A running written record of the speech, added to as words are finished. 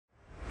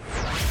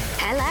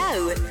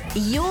Hello,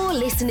 you're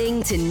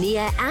listening to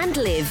Nia and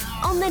Liv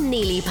on the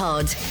Neely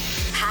Pod.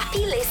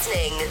 Happy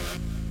listening.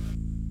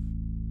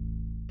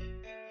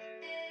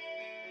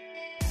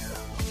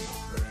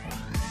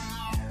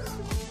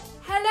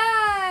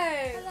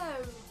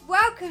 Hello!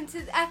 Welcome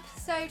to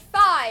episode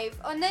 5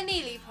 on the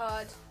Neely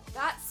Pod.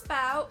 That's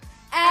spelled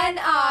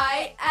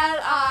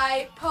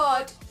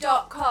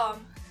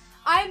NILIpod.com.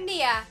 I'm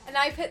Nia and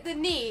I put the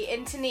knee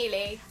into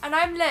Neely. And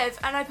I'm Liv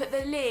and I put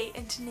the Lee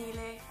into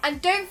Neely.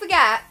 And don't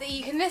forget that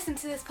you can listen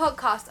to this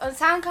podcast on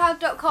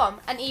soundcloud.com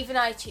and even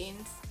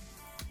iTunes.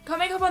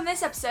 Coming up on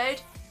this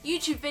episode,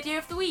 YouTube video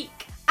of the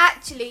week.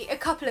 Actually, a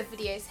couple of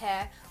videos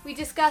here. We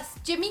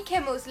discussed Jimmy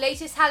Kimmel's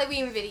latest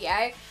Halloween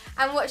video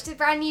and watched the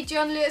brand new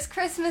John Lewis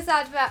Christmas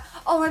advert.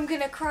 Oh, I'm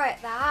gonna cry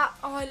at that.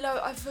 Oh, I love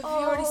it. Have you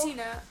already seen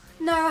it?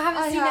 No, I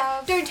haven't seen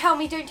have. it. Don't tell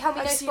me, no I've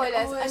seen it.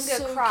 spoilers. Oh, I'm it's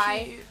gonna so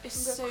cry. Cute.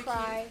 It's I'm so gonna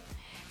cry. cute.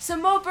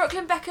 Some more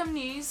Brooklyn Beckham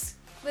news.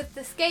 With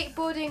the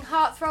skateboarding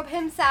heartthrob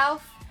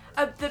himself.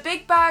 The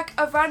big bag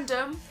of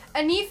random.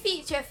 A new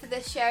feature for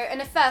this show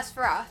and a first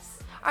for us.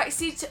 Our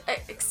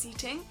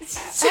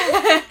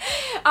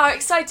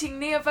exciting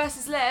Nia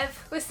versus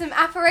Liv. With some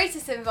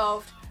apparatus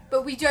involved,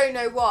 but we don't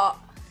know what.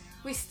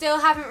 We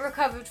still haven't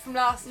recovered from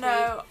last week.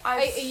 No,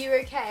 Are you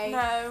okay?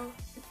 No,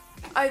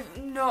 I've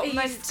not Are you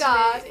mentally.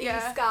 scarred? Yeah.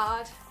 Are you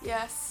scarred?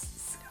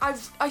 Yes.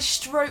 I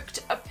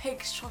stroked a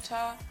pig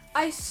trotter.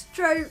 I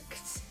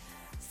stroked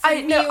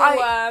I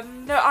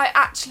mealworm.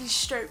 actually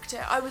stroked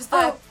it. I was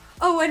there.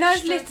 Oh, when I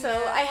was stroking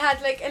little, it. I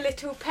had like a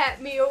little pet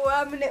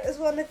mealworm and it was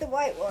one of the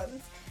white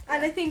ones.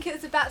 And I think it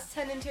was about to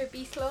turn into a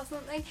beetle or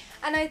something.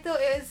 And I thought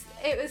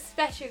it was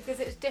special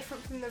because it was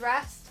different from the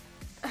rest.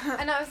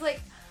 And I was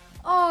like,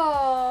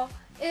 oh,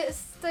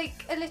 it's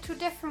like a little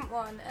different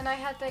one. And I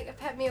had like a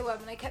pet mealworm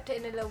and I kept it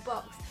in a little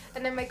box.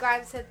 And then my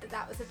gran said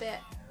that was a bit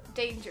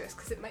dangerous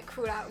because it might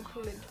crawl out and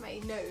crawl into my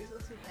nose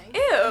or something.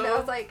 Ew. And I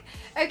was like,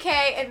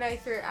 okay, and I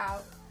threw it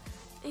out.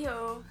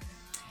 Ew.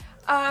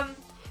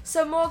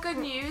 Some more good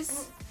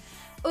news.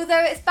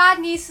 Although it's bad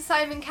news for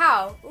Simon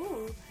Cowell.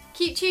 Ooh.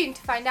 Keep tuned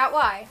to find out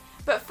why.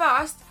 But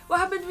first, what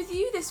happened with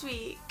you this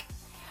week?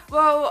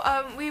 Well,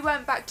 we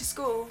went back to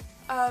school.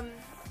 I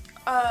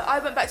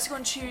went back to school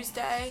on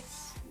Tuesday,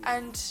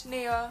 and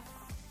Nia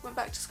went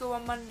back to school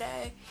on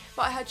Monday.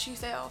 But I had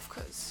Tuesday off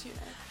because, you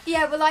know.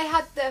 Yeah, well, I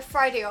had the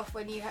Friday off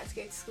when you had to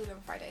go to school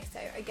on Friday,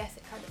 so I guess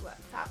it kind of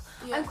worked out.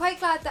 Yeah. I'm quite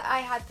glad that I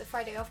had the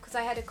Friday off because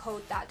I had a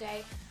cold that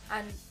day,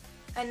 and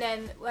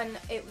then when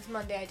it was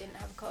Monday, I didn't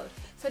have a cold.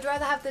 So I'd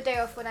rather have the day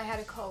off when I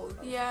had a cold.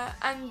 Yeah,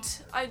 and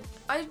I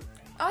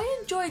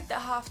enjoyed the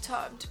half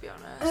term, to be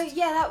honest.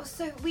 Yeah, that was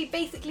so. We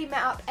basically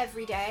met up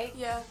every day.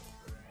 Yeah.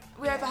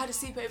 We either had a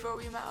sleepover or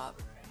we met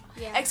up.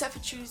 Yeah. Except for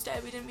Tuesday,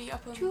 we didn't meet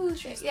up on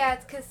Tuesday. Tuesday. Yeah,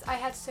 it's because I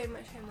had so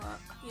much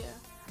homework. Yeah.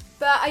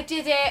 But I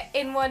did it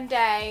in one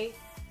day.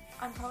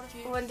 I'm proud of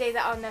you. One day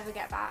that I'll never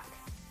get back.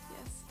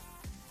 Yes.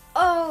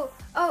 Oh.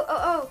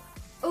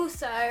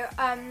 Also,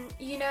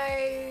 you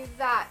know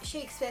that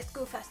Shakespeare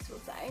School Festival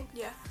thing?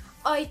 Yeah.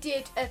 I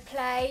did a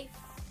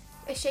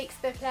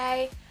Shakespeare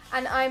play,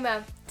 and I'm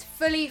a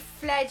fully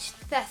fledged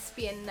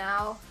thespian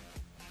now.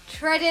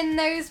 Treading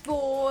them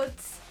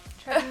boards.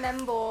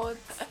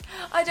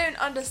 I don't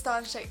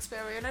understand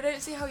Shakespearean. I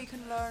don't see how you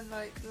can learn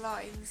like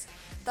lines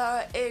that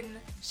are in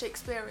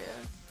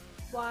Shakespearean.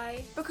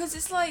 Why? Because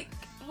it's like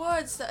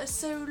words that are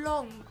so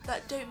long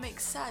that don't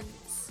make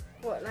sense.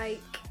 What,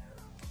 like,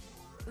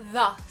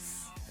 thus?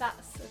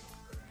 That's a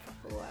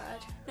proper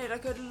word. No,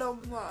 like a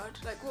long word.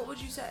 Like, what would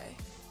you say?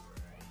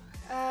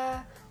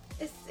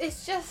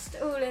 It's just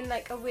all in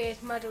like a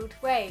weird muddled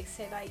way.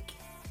 So like,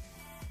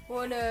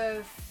 one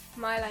of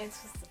my lines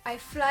was, I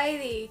fly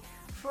thee,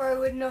 for I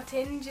would not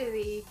injure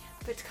thee,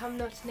 but come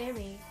not near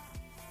me.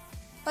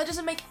 That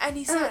doesn't make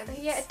any sense.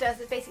 Yeah, it does.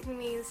 It basically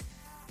means,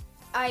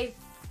 I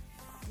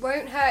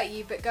won't hurt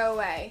you, but go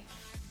away.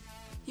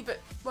 Yeah, but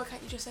why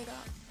can't you just say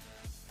that?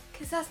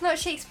 Because that's not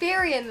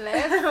Shakespearean,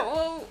 Liv.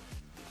 Well,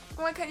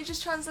 why can't you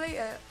just translate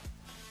it?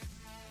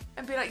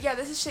 And be like, yeah,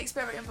 this is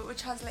Shakespearean, but we're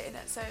translating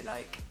it, so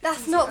like...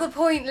 That's not the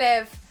point,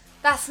 Liv.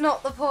 That's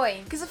not the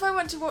point. Because if I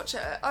went to watch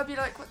it, I'd be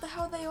like, what the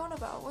hell are they on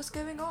about? What's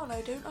going on?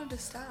 I don't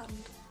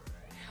understand.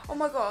 Oh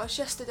my gosh,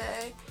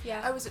 yesterday,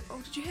 Yeah. I was...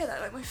 Oh, did you hear that?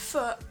 Like, my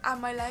foot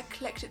and my leg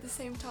clicked at the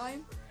same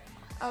time.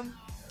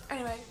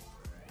 Anyway,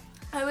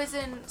 I was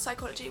in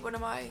psychology, one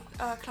of my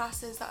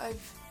classes that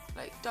I've,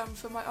 like, done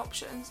for my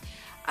options.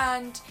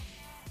 And...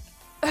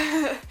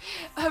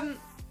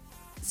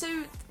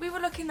 so we were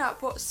looking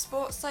up what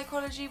sports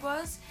psychology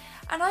was,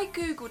 and I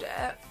googled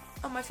it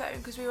on my phone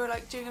because we were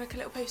like doing like a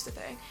little poster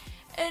thing,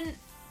 and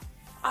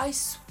I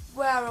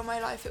swear on my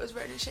life it was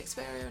written in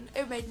Shakespearean.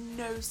 It made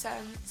no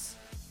sense.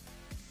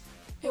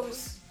 It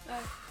was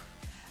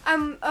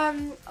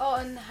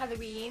on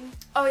Halloween,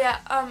 oh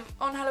yeah,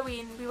 on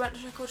Halloween we went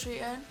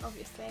trick-or-treating,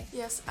 obviously.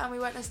 yes, and we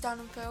went as Dan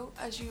and Phil,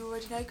 as you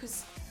already know,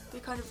 because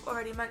we kind of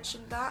already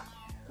mentioned that.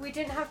 We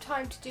didn't have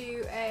time to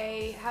do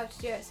a how to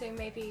do it, so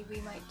maybe we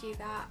might do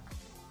that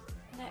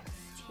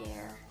next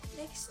year.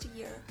 Next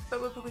year.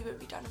 But we probably won't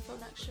be Dan and Phil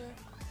next year.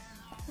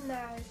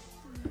 No.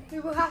 We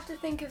will have to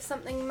think of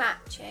something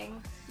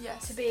matching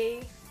Yes. to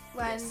be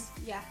when, Yes.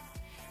 yeah.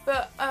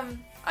 But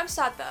I'm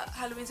sad that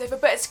Halloween's over,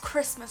 but it's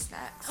Christmas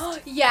next.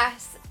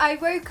 Yes, I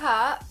woke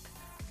up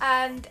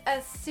and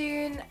as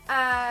soon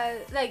as,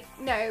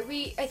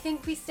 I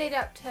think we stayed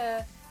up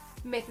to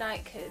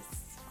midnight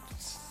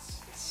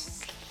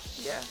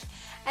Yeah.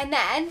 and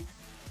then,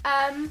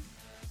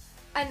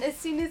 and as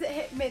soon as it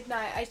hit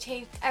midnight, I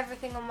changed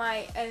everything on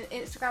my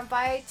Instagram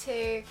bio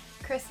to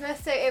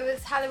Christmas. So it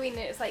was Halloween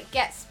and it was like,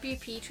 get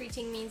spoopy,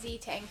 treating means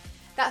eating.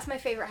 That's my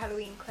favourite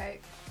Halloween quote.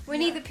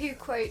 Winnie Yeah. the Pooh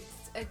quotes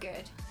are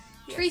good.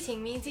 Yes.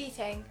 Treating means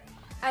eating.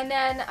 And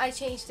then I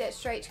changed it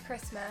straight to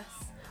Christmas.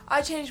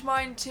 I changed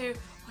mine to,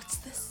 what's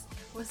this?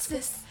 What's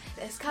this?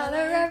 There's colour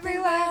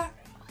everywhere.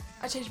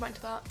 I changed mine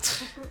to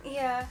that.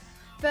 Yeah.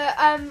 But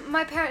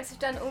my parents have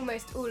done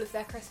almost all of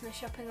their Christmas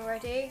shopping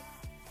already.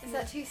 Is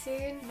that too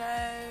soon?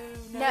 No,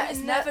 it's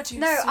never too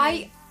no,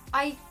 soon.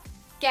 I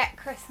get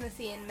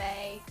Christmassy in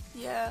May.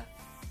 Yeah.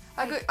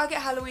 I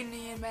get Halloween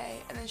in May,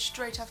 and then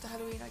straight after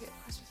Halloween I get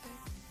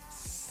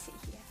Christmas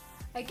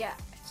Eve.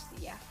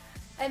 Yeah.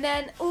 And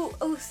then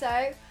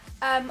also,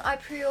 I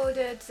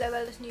pre-ordered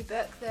Zoella's new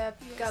book, The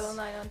Yes. Girl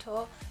Online on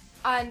Tour,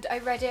 and I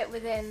read it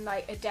within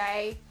like a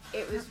day.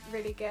 It was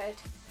really good.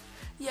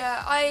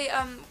 Yeah,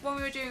 when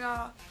we were doing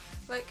our,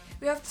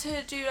 we have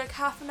to do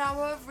half an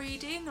hour of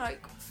reading,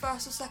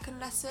 first or second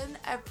lesson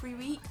every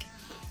week,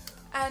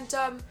 and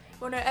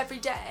every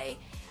day.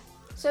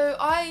 So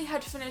I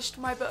had finished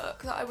my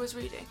book that I was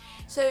reading.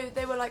 So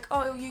they were like,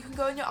 oh, you can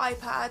go on your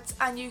iPads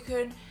and you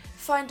can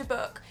find a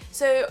book.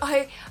 So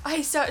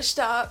I searched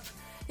up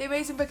The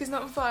Amazing Book Is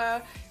Not on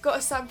Fire, got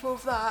a sample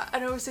of that,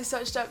 and I also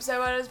searched up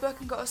Zoella's book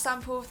and got a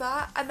sample of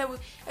that,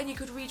 and you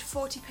could read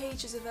 40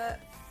 pages of it.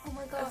 Oh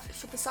my god.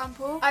 For the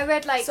sample. I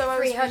read So I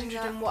was reading 300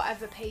 that. and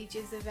whatever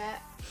pages of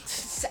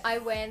it. I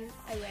win.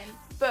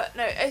 But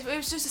no, it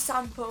was just a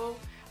sample,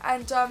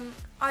 and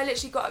I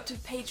literally got up to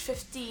page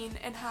 15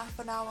 in half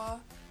an hour.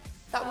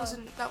 That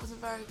wasn't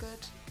very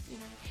good, you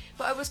know.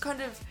 But I was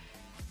kind of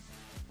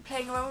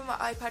playing around with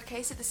my iPad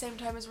case at the same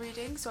time as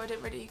reading, so I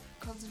didn't really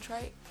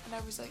concentrate, and I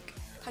was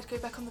had to go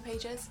back on the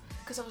pages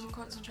because I wasn't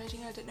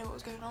concentrating. I didn't know what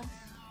was going on.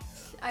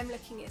 I'm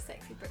looking at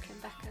Sexy Brooklyn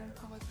Beckham.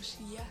 Oh my gosh,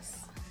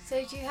 yes.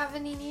 So do you have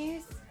any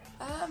news?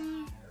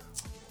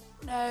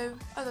 No,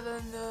 other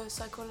than the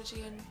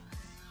psychology and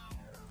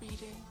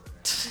reading.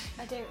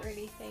 I don't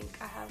really think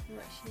I have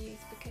much news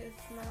because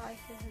my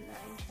life isn't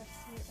that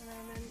interesting at the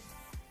moment.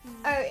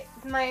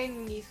 Oh, my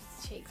only news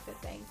was the Shakespeare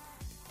thing.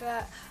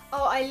 But,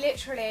 I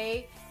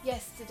literally,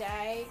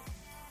 yesterday,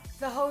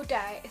 the whole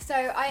day, so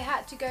I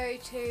had to go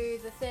to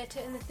the theatre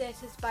in the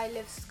theatres by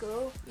Liv's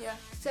school. Yeah.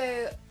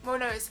 So, Well,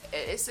 no,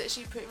 it's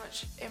literally pretty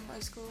much in my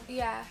school.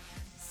 yeah,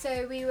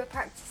 so we were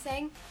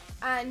practising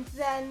and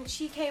then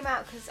she came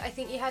out because I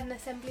think you had an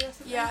assembly or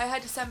something. Yeah, I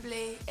had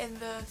assembly in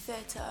the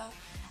theatre,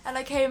 and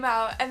I came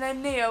out, and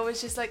then Neil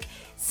was just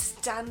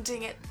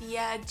standing at the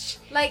edge.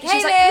 Like, And hey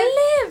she was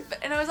Liv! Liv!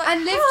 And I was like,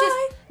 And Liv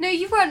hi! no,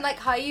 you weren't like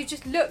hi, you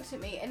just looked at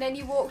me and then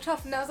you walked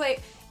off and I was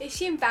like, is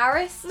she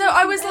embarrassed? No, or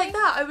I was something?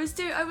 like that.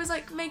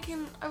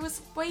 I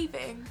was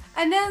waving.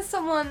 And then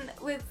someone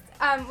with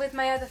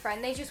my other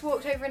friend, they just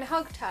walked over and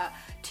hugged her.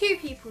 2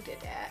 people did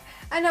it.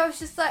 And I was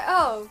just like,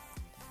 oh,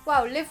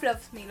 wow, Liv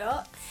loves me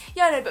lots.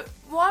 Yeah, no, but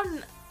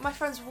 1, my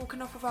friends were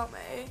walking off without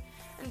me,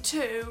 and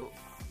 2,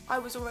 I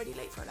was already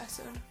late for a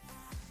lesson.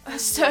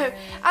 So, really?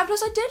 and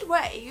plus I did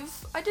wave.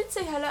 I did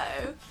say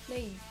hello. No,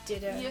 you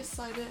didn't. Yes,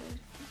 I did.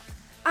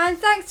 And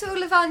thanks to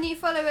all of our new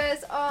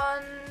followers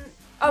on...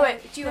 Oh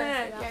wait, do you no, want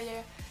to no, say no, that?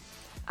 yeah.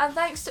 And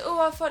thanks to all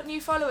our new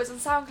followers on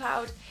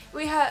SoundCloud,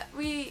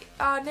 we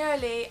are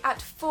nearly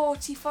at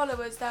 40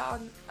 followers there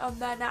on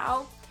there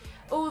now.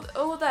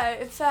 Although,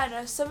 in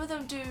fairness, some of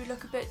them do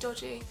look a bit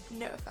dodgy.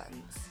 No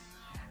offence.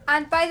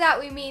 And by that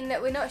we mean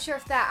that we're not sure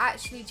if they're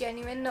actually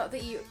genuine, not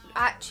that you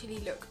actually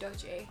look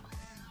dodgy.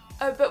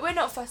 Oh, but we're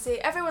not fussy.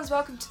 Everyone's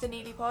welcome to the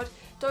Neely Pod.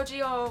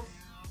 Dodgy or...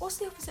 What's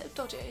the opposite of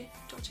dodgy?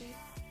 Dodgy.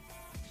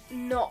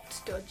 Not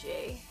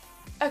dodgy.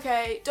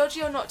 Okay,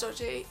 dodgy or not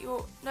dodgy.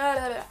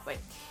 No, wait.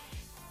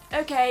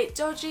 Okay,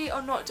 dodgy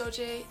or not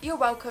dodgy, you're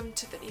welcome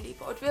to the Neely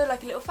Pod. We're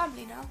like a little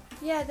family now.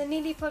 Yeah, the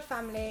Neely Pod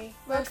family.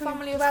 We're a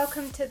family of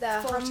welcome to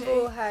the 40.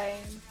 humble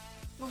home.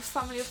 We're a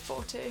family of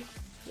 40.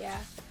 Yeah.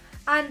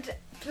 And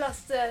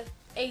plus the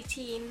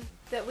 18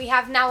 that we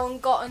have now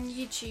got on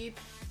YouTube.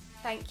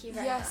 Thank you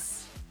very much.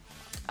 Yes.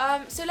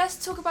 So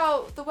let's talk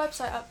about the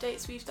website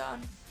updates we've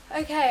done.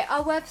 Okay,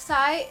 our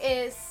website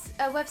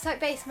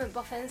Basement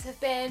Boffins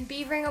have been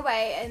beavering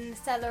away in the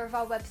cellar of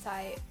our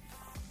website.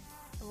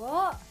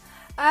 What?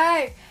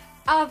 Oh,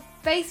 our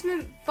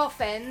website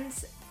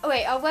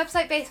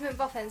Basement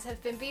Boffins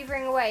have been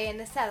beavering away in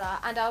the cellar,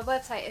 and our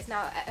website is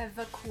now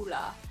ever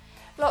cooler.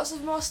 Lots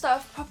of more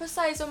stuff, proper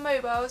size on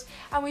mobiles,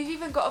 and we've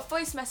even got a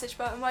voice message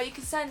button where you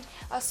can send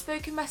us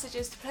spoken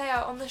messages to play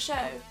out on the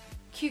show.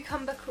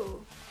 Cucumber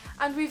cool.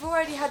 And we've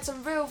already had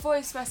some real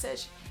voice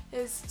messages,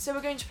 so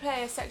we're going to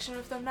play a section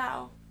of them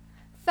now.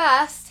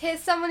 First, here's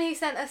someone who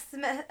sent us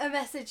a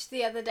message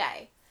the other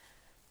day.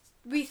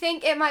 We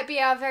think it might be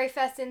our very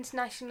first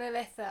international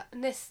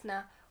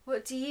listener.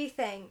 What do you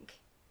think?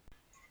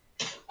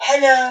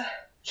 Hello.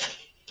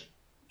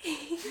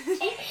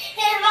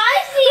 Have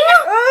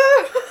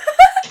I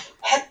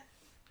seen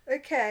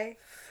Okay.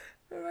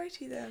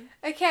 Alrighty then.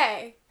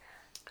 Okay.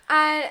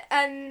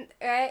 And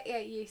right, yeah,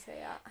 you say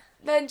that.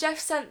 Then Jeff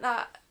sent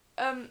that.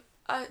 No.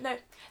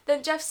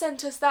 Then Jeff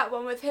sent us that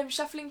one with him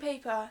shuffling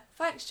paper.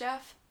 Thanks,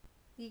 Jeff.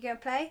 You gonna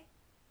play?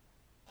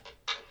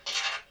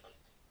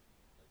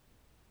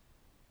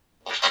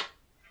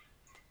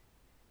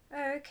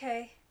 Oh,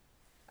 okay.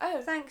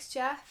 Oh. Thanks,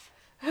 Jeff.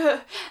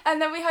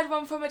 And then we had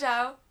one from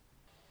Adele.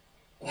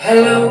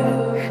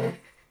 Hello.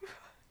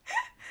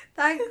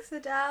 Thanks,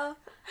 Adele.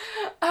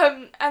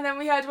 And then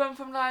we had one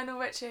from Lionel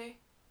Richie.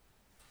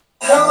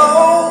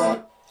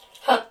 Hello.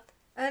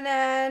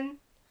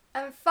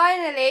 And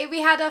finally,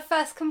 we had our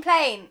first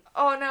complaint.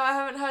 Oh no, I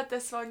haven't heard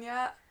this one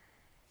yet.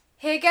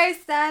 Here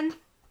goes then.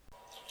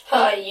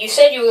 Hi, you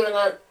said you were going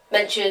to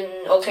mention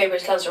October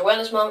is Cancer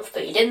Awareness Month,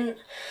 but you didn't,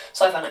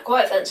 so I found it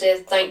quite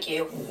offensive. Thank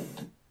you.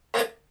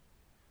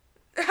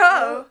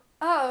 Oh.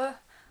 Oh.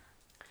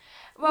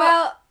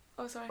 Well.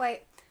 Oh, sorry.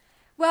 Wait.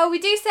 Well, we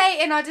do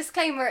say in our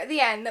disclaimer at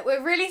the end that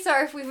we're really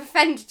sorry if we've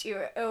offended you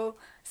at all.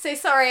 So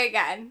sorry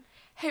again.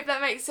 Hope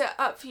that makes it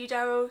up for you,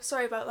 Daryl.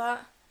 Sorry about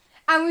that.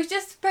 And we've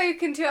just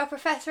spoken to our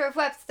professor of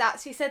web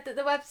stats who said that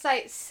the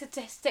website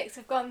statistics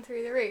have gone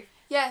through the roof.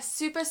 Yes,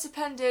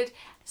 superlative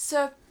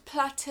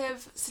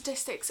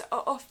statistics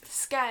are off the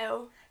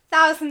scale.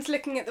 Thousands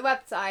looking at the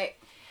website.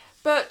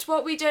 But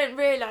what we don't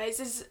realise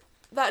is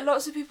that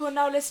lots of people are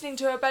now listening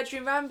to our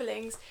bedroom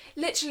ramblings.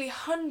 Literally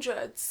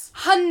hundreds.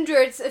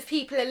 Hundreds of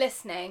people are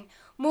listening.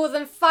 More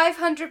than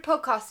 500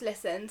 podcast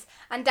listens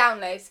and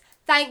downloads.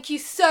 Thank you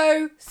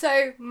so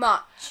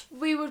much.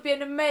 We would be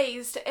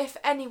amazed if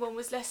anyone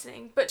was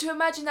listening. But to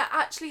imagine that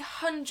actually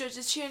hundreds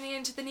are tuning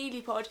into the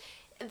Neely Pod,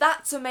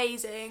 that's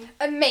amazing.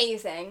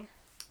 Amazing.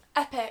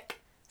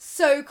 Epic.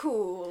 So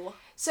cool.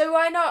 So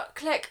why not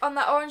click on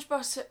that orange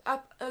button?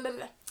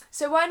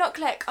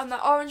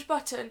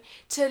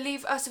 To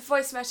leave us a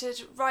voice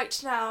message right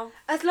now?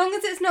 As long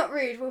as it's not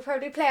rude, we'll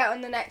probably play it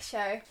on the next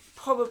show.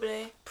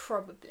 Probably.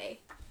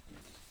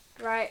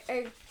 Right,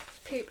 oh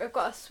poop, I've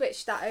got to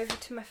switch that over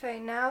to my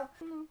phone now.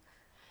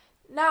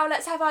 Now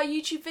let's have our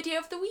YouTube video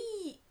of the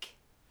week.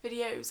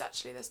 Videos,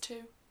 actually, there's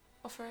two.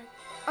 Offering.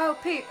 Oh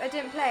poop, I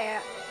didn't play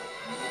it.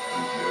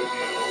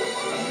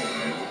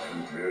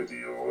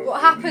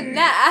 What happened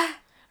there?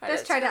 Right,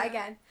 Let's try go. that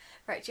again.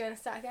 Right, do you want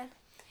to start again?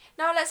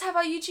 Now let's have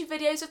our YouTube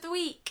videos of the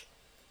week.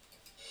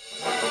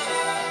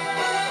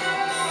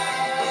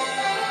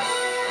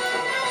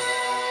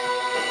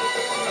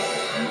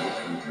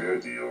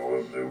 Video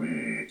of the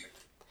week.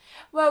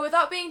 Well,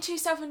 without being too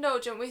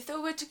self-indulgent, we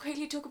thought we'd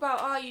quickly talk about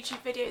our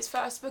YouTube videos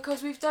first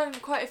because we've done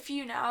quite a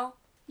few now.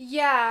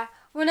 Yeah,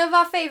 one of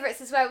our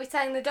favourites is where we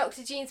sang the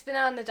Dr. Jean's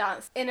Banana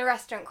Dance in a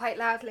restaurant quite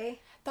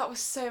loudly. That was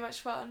so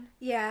much fun.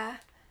 Yeah.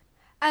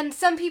 And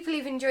some people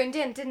even joined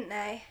in, didn't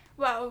they?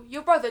 Well,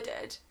 your brother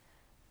did.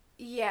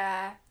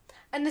 Yeah.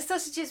 And the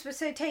sausages were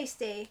so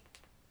tasty.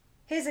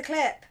 Here's a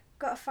clip.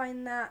 Gotta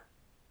find that.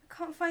 I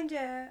can't find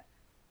it.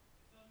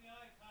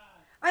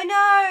 I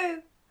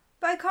know,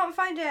 but I can't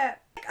find it.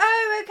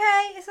 Oh,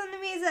 okay, it's on the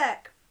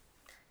music.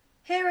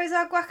 Here is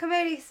our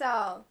guacamole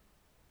song.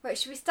 Wait,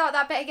 should we start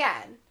that bit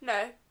again?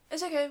 No,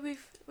 it's okay.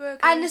 We're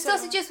okay. And the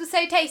sausages were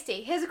so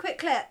tasty. Here's a quick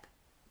clip.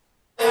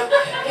 Peel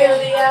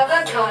the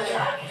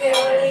avocado, peel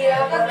the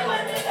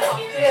avocado,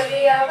 peel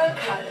the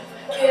avocado,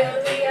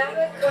 peel the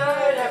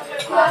avocado.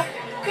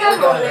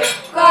 Guacamole,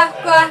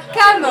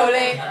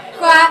 guacamole,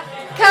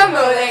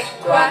 guacamole,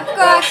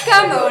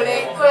 guacamole,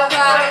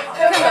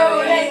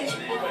 guacamole.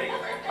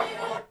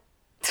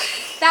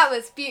 That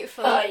was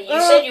beautiful.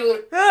 You said you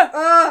were...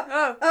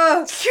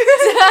 Oh.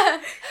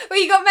 Well,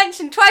 you got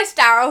mentioned twice,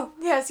 Daryl.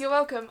 Yes, you're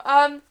welcome.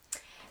 And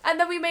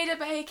then we made a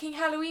baking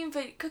Halloween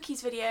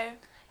cookies video.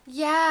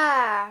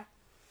 Yeah.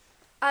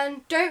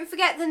 And don't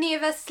forget the Nia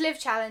vs. Liv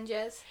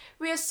challenges.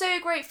 We are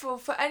so grateful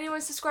for anyone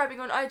subscribing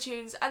on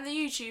iTunes and the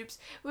YouTubes.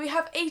 We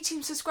have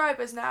 18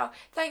 subscribers now,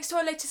 thanks to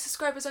our latest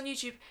subscribers on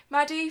YouTube,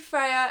 Maddie,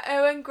 Freya,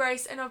 Owen,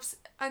 Grace, and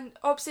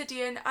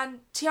Obsidian,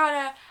 and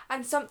Tiana,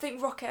 and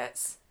Something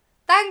Rockets.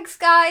 Thanks,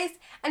 guys.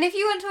 And if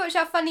you want to watch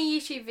our funny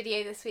YouTube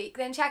video this week,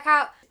 then check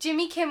out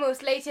Jimmy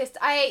Kimmel's latest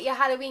I Ate Your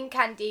Halloween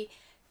Candy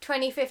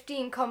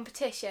 2015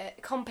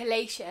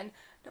 compilation.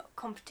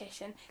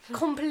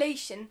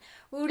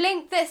 We'll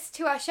link this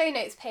to our show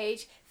notes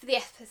page for the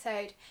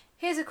episode.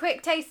 Here's a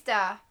quick taster.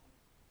 Have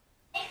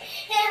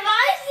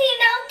I seen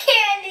no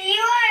candy?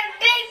 You are in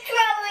big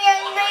trouble,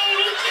 young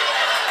lady.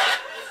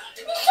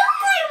 There's so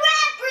many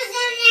wrappers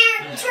in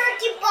there,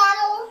 turkey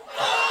bottle.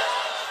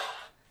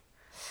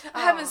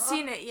 I haven't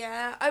seen it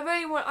yet. I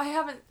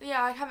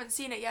haven't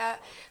seen it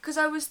yet because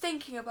I was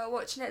thinking about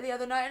watching it the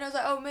other night and I was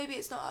like, oh, maybe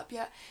it's not up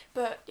yet.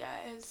 But yeah,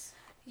 it is.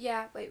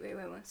 Yeah, wait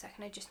 1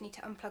 second. I just need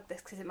to unplug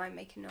this because it might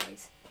make a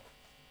noise.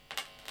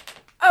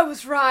 I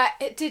was right.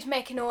 It did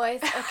make a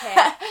noise.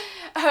 Okay.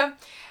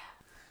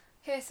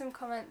 Here's some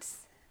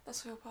comments.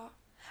 That's your part.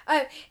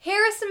 Oh,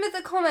 here are some of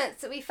the comments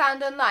that we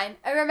found online.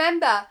 And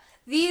remember,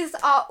 these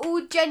are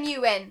all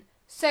genuine,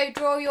 so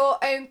draw your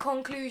own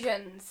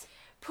conclusions.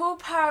 Paul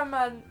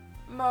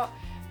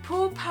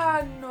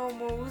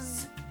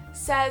Paranormals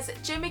says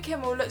Jimmy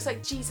Kimmel looks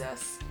like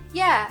Jesus.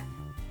 Yeah,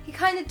 he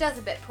kind of does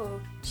a bit,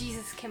 Paul.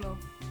 Jesus Kimmel.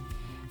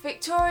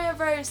 Victoria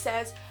Rose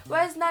says,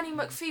 where's Nanny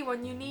McPhee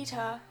when you need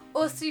her?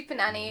 Or Super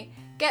Nanny.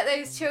 Get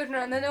those children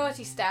on the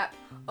naughty step.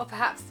 Or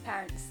perhaps the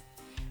parents.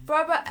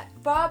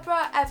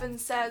 Barbara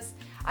Evans says,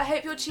 I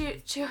hope your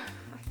children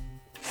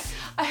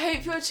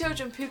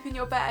poop in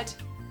your bed.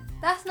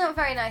 That's not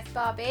very nice,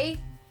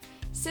 Barbie.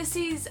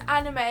 Sissy's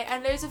Anime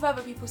and loads of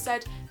other people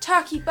said,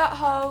 turkey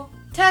butthole.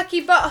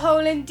 Turkey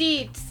butthole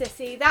indeed,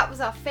 Sissy. That was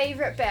our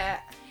favourite bit.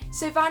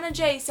 Savannah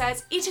J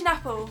says, eat an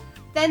apple.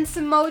 Then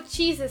some mould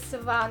cheeses,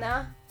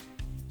 Savannah.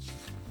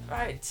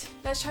 Right,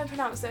 let's try and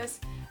pronounce this.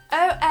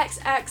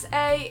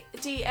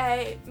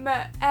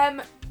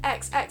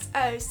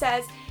 OXXADAMXXO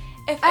says,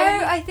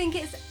 I think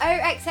it's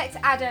OXX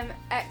Adam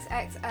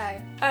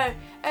XXO.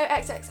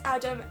 OXX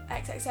Adam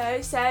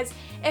XXO says,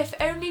 if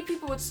only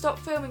people would stop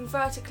filming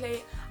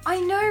vertically. I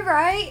know,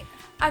 right?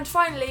 And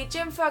finally,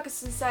 Jim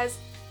Ferguson says,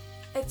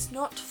 it's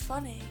not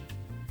funny.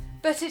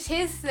 But it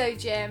is though,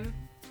 Jim.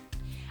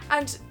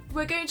 And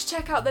we're going to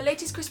check out the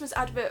latest Christmas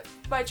advert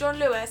by John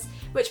Lewis,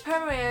 which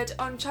premiered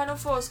on Channel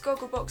 4's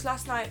Gogglebox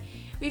last night.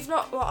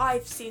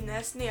 I've seen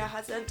this, Nia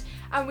hasn't,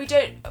 and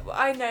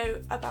I know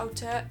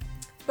about it,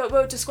 but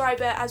we'll describe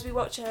it as we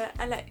watch it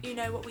and let you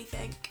know what we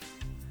think.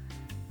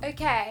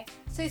 Okay,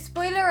 so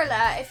spoiler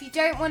alert if you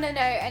don't want to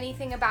know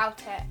anything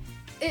about it.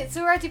 It's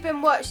already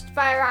been watched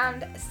by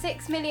around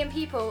 6 million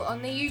people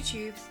on the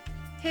YouTubes.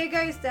 Here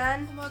goes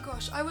then. Oh my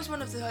gosh, I was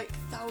one of the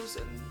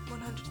 100,000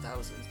 people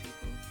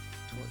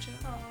to watch it.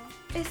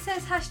 Aww. It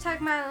says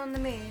 #man on the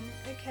moon.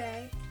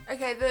 Okay.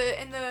 Okay,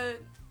 in the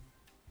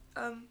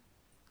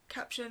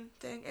caption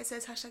thing it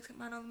says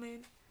 #man on the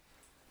moon.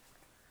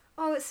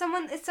 Oh, it's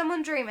someone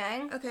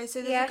dreaming. Okay,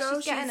 so there's yeah, a girl.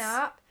 She's getting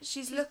up.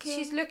 She's looking.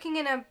 She's looking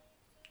in a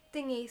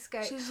thingy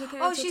scope. She's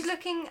looking. She's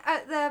looking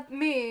at the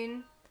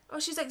moon. Oh,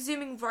 she's like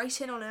zooming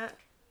right in on it.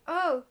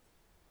 Oh.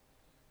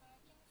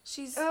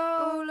 She's.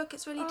 Oh, look,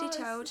 it's really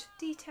detailed. It's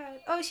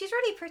detailed. Oh, she's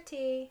really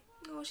pretty.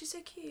 Oh, she's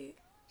so cute.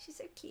 She's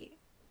so cute.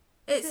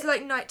 It's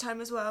like nighttime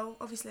as well,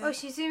 obviously. Oh,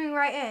 she's zooming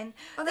right in.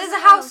 Oh, there's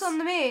a house on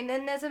the moon,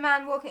 and there's a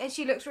man walking, and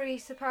she looks really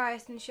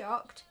surprised and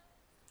shocked.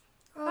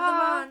 Oh, the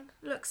man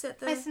looks at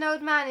the... It's an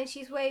old man, and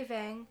she's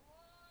waving.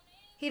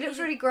 He looks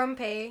really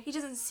grumpy. He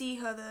doesn't see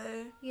her,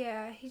 though.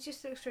 Yeah, he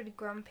just looks really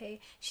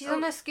grumpy. She's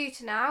on her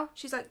scooter now.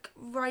 She's, like,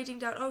 riding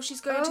down... Oh,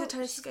 she's going to the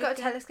telescope. She's got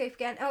a telescope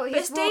again. Oh, but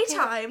it's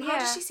daytime. Yeah. How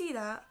does she see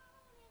that?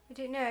 I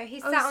don't know.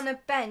 He's sat on a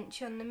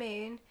bench on the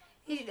moon.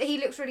 He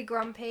looks really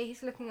grumpy.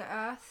 He's looking at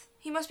Earth.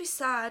 He must be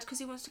sad because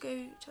he wants to go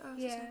to Earth.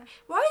 Yeah.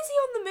 Why is he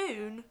on the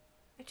moon?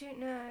 I don't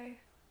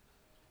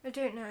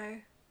know.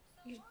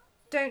 You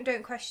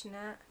don't question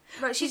that.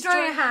 Right, she's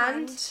drawing a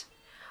hand.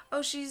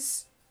 Oh,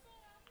 she's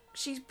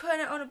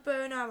putting it on a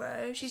bow and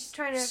arrow. She's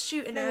trying to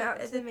shooting it it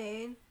out to the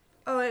moon.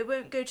 Oh, it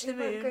won't go to the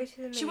moon. Won't go to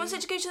the moon. She wants it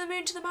to go to the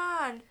moon to the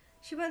man.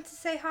 She wants to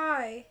say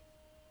hi.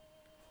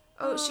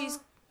 Oh, it's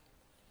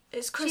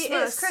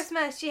Christmas. It's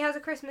Christmas. She has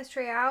a Christmas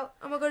tree out.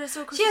 Oh my god, it's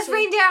all Christmas. She has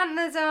reindeer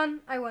antlers on.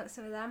 I want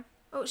some of them.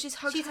 Oh, she's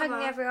hugging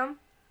everyone.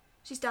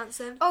 She's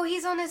dancing. Oh,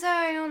 he's on his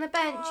own on the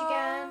bench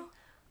again.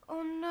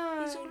 Oh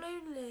no. He's all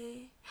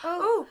lonely.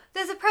 Oh,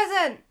 there's a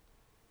present.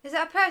 Is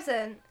that a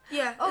present?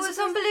 Yeah. Oh, it's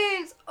on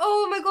balloons.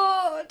 Oh my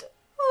god.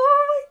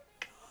 Oh my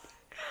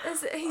god.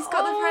 He's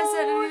got the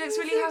present and he looks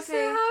really happy.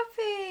 So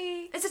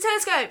happy. It's a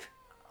telescope.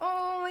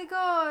 Oh my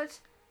god.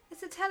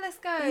 It's a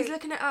telescope. He's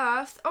looking at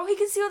Earth. Oh, he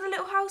can see all the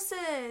little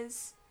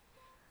houses.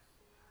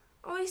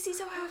 Oh, he sees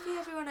how happy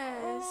everyone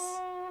is.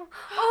 Oh,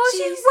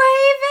 she's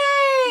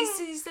waving. He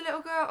sees the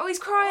little girl. Oh, he's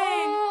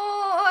crying.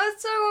 Oh,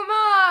 so am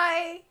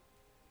I.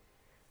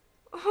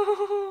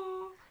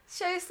 Oh,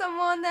 show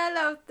someone their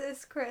love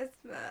this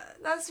Christmas.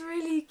 That's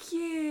really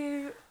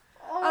cute.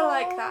 I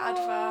like that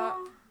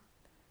advert.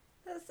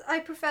 I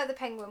prefer the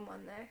penguin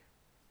one though.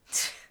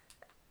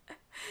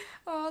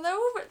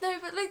 Oh, but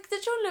like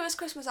the John Lewis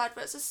Christmas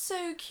adverts are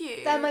so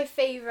cute. They're my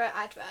favourite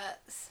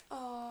adverts.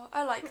 Oh,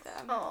 I like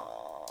them.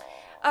 Oh.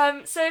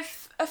 So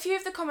a few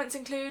of the comments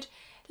include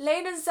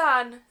Lena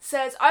Zan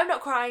says, I'm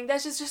not crying,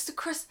 there's just a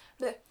Christmas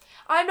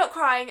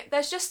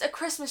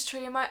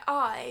tree in my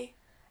eye.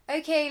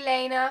 Okay,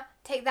 Lena,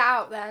 take that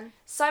out then.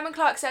 Simon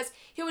Clark says,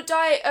 he would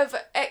die of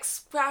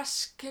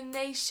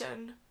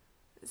excrastination.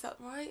 Is that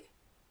right?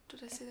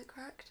 Did I say that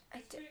correct?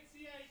 I did.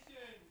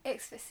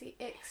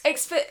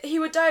 He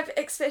would die of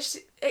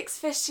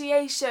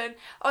asphyxiation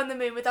on the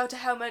moon without a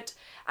helmet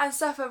and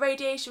suffer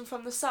radiation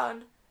from the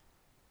sun.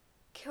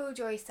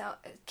 Killjoys,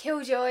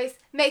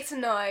 make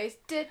some noise.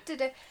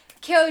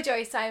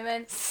 Killjoy,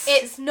 Simon.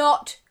 It's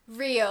not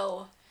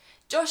real.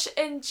 Josh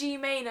in G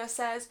Maynor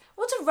says,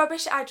 what a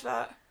rubbish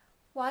advert.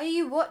 Why are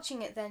you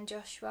watching it then,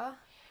 Joshua?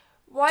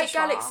 White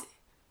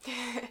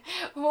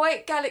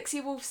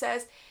Galaxy Wolf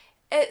says,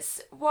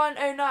 it's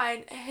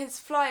 1:09, his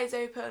fly is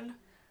open.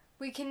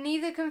 We can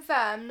neither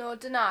confirm nor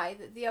deny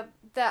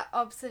that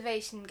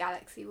observation,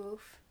 Galaxy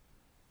Wolf.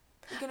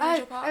 You're gonna read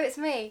your part? It's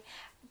me.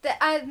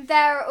 And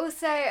there are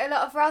also a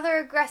lot of rather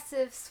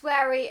aggressive,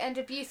 sweary and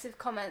abusive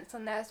comments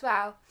on there as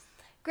well.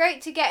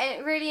 Great to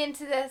get really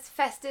into this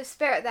festive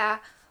spirit there.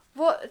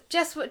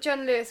 Just what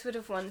John Lewis would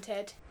have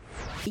wanted.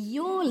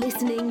 You're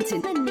listening to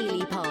the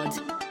Neely Pod.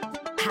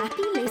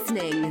 Happy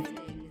listening.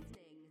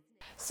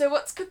 So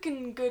what's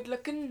cooking good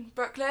looking,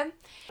 Brooklyn?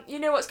 You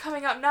know what's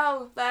coming up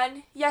now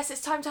then? Yes,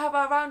 it's time to have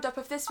our roundup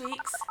of this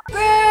week's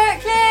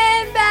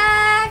Brooklyn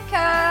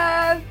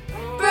Beckham!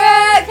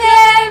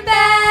 Brooklyn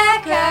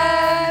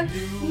Beckham!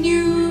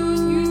 News!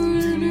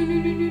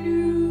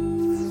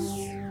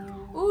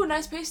 Ooh,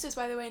 nice posters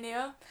by the way,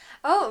 Nia.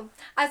 Oh,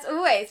 as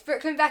always,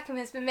 Brooklyn Beckham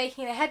has been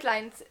making the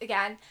headlines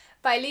again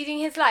by leading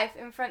his life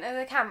in front of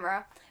the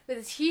camera with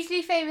his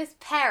hugely famous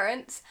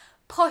parents,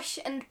 Posh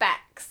and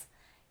Bex.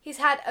 He's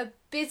had a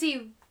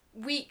busy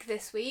week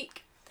this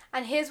week,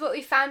 and here's what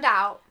we found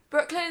out.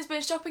 Brooklyn has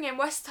been shopping in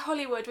West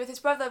Hollywood with his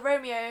brother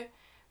Romeo.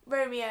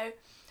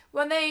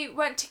 When they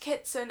went to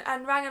Kitson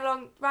and ran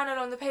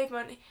along the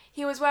pavement,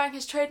 he was wearing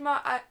his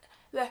trademark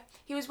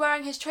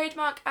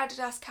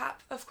Adidas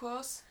cap, of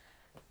course.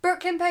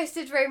 Brooklyn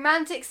posted a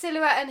romantic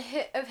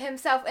silhouette of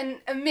himself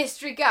and a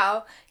mystery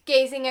girl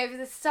gazing over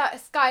the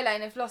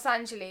skyline of Los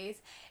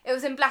Angeles. It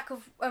was in black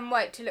and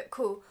white to look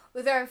cool,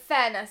 although in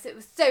fairness it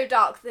was so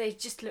dark that they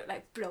just looked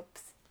like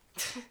blobs.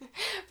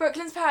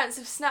 Brooklyn's parents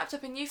have snapped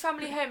up a new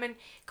family home in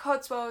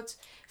Cotswolds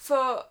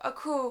for a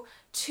cool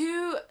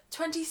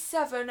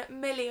 $27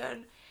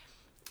 million.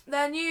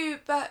 Their new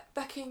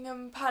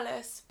Buckingham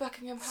Palace.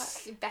 Beckingham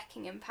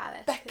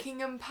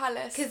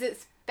Palace. Because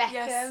it's Beckham.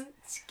 Yes.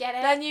 Get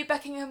it? Their new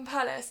Buckingham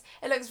Palace.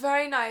 It looks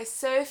very nice.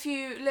 So if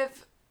you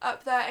live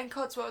up there in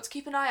Cotswolds,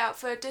 keep an eye out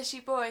for a dishy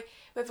boy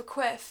with a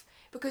quiff,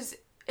 because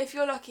if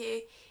you're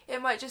lucky,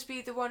 it might just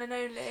be the one and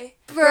only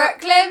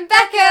Brooklyn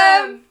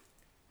Beckham!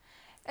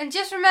 And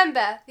just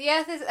remember, the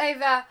Earth is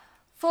over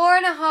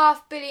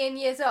 4.5 billion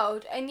years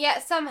old, and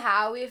yet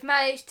somehow we've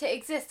managed to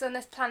exist on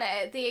this planet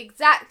at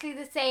exactly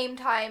the same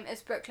time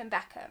as Brooklyn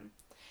Beckham.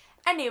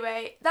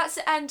 Anyway, that's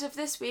the end of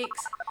this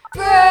week's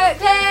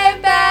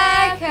Brooklyn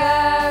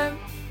Beckham!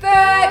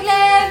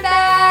 Brooklyn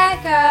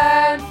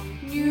Beckham!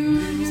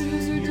 News!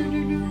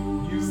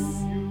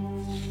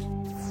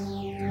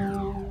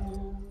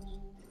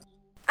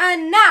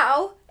 And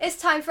now it's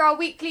time for our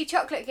weekly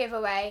chocolate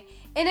giveaway.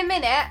 In a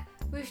minute,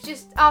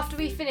 after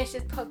we finish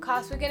this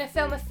podcast, we're going to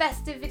film a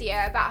festive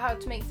video about how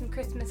to make some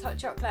Christmas hot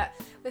chocolate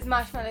with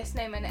marshmallow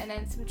snowmen, and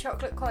then some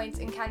chocolate coins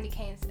and candy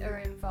canes are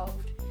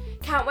involved.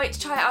 Can't wait to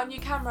try out our new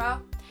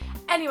camera.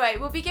 Anyway,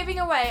 we'll be giving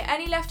away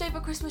any leftover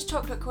Christmas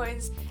chocolate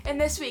coins in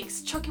this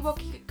week's Chocky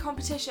Wocky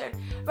competition,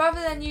 rather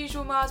than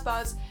usual Mars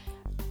bars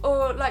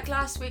or like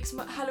last week's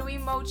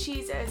Halloween mold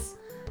cheeses.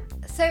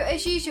 So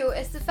as usual,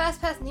 it's the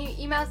first person who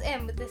emails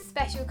in with this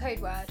special code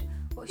word.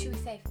 What should we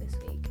say for this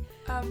week?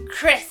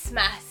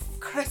 Christmas.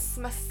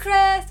 Christmas.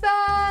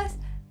 Christmas.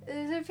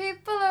 There's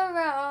people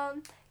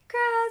around.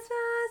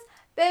 Christmas.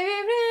 Baby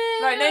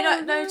blue.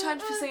 Right, no time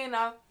for singing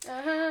now.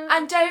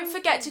 And don't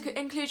forget to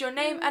include your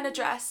name and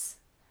address.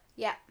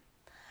 Yeah.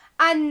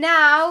 And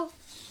now,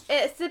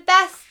 it's the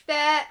best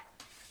bit.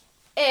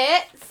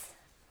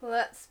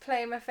 Let's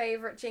play my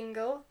favourite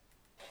jingle.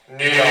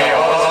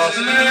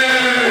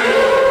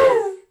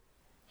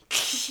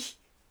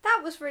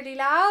 That was really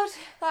loud.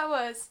 That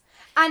was.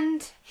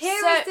 And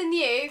here is the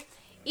new,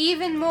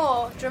 even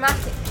more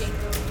dramatic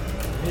jingle.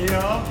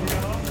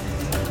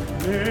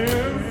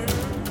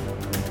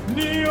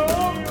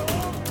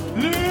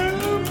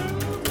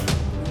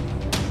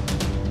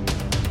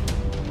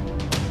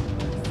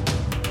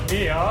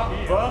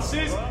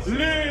 Versus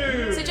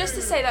Liv. So just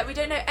to say that we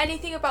don't know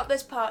anything about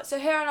this part, so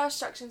here are our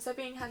instructions. They're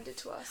being handed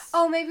to us.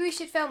 Oh, maybe we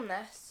should film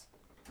this.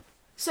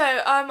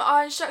 So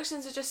our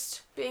instructions are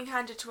just being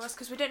handed to us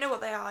because we don't know what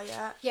they are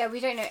yet. Yeah,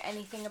 we don't know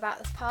anything about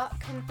this part.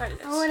 I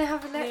want to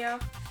have a look. Yeah.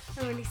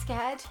 I'm really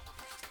scared.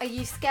 Are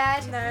you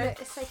scared? No.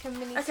 Look, it's like a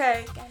mini.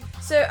 Okay. Again.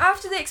 So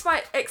after the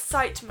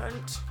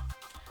excitement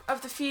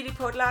of the Feely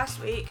Pod last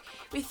week,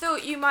 we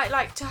thought you might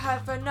like to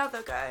have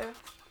another go.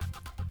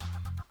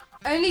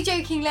 Only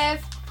joking,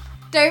 Liv.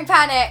 Don't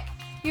panic.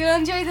 You'll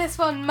enjoy this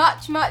one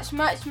much more.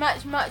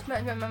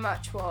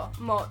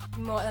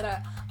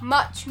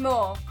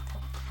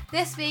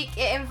 This week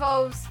it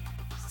involves,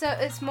 so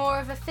it's more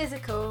of a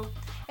physical.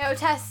 It will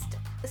test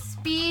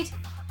speed,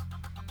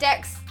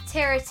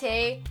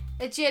 dexterity,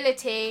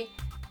 agility,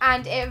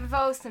 and it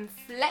involves some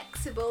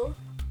flexible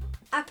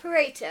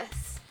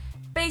apparatus.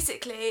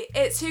 Basically,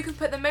 it's who can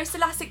put the most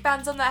elastic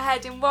bands on their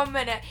head in 1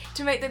 minute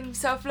to make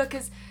themselves look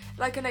as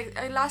like an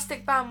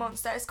elastic band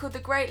monster. It's called the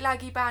Great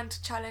Laggy Band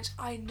Challenge.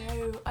 I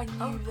knew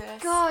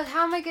this. God,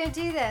 how am I going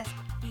to do this?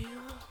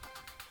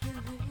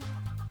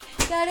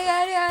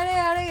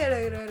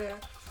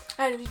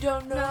 And if you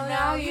don't know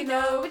now, you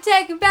know. We're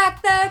taking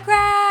back the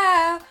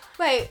crowd.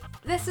 Wait,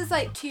 this is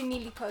like 2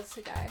 Neely Pods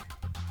ago.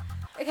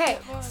 Okay,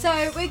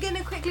 so we're going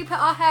to quickly put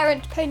our hair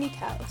into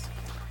ponytails.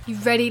 You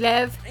ready,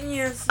 Liv?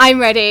 Yes. I'm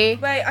ready.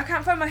 Wait, I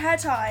can't find my hair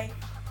tie.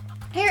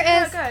 Here it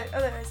Where'd is. it go? Oh,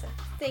 there it is.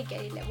 There you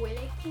go, you little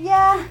Willy.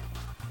 Yeah.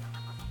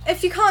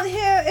 If you can't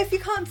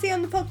see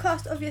on the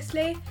podcast,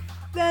 obviously,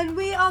 then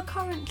we are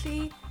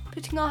currently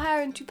putting our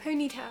hair into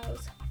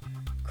ponytails,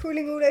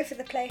 crawling all over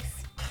the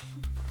place.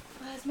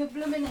 Where's my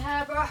blooming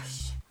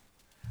hairbrush?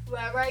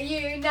 Where are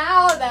you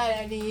now that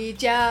I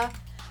need ya?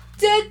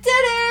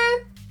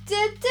 Do-do-do,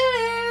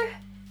 do-do-do,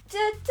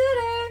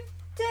 do-do-do,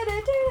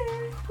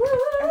 do-do-do. Woo.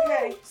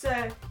 Okay,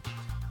 so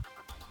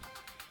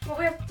what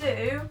we have to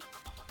do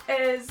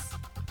is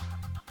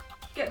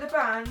get the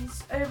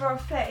bands over our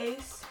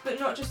face, but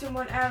not just in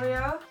one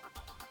area.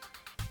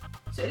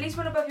 So at least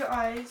one above your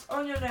eyes,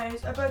 on your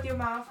nose, above your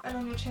mouth, and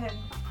on your chin.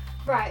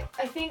 Right,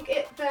 I think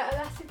the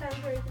elastic bands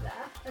are over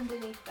there,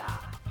 underneath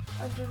that.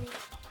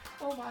 Underneath.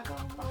 Oh my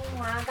god. Oh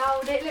my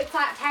god, it looks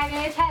like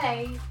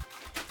tagliatelle.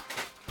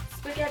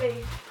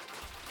 Spaghetti.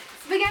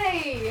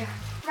 Spaghetti!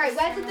 Right,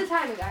 where did the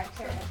timer go?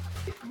 Here.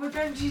 We're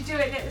going to do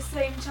it at the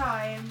same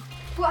time.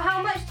 Well,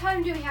 how much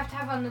time do we have to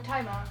have on the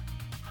timer?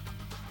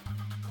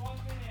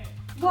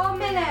 1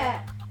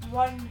 minute!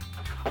 One.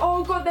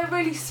 Oh god, they're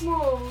really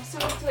small, so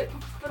we have to like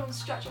full on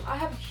stretch them. I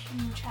have a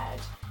huge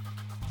head.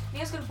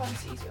 Nia's gonna find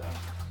this easier.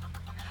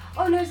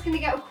 Oh no, it's gonna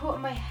get all caught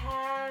in my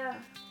hair.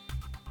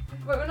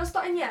 Wait, we're not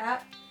starting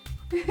yet.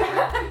 Oh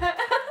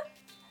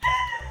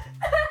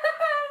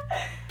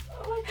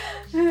my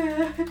gosh.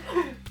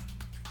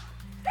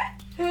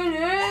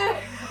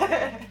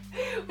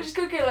 We're just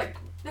gonna get like,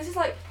 this is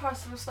like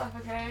personal stuff,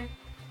 okay?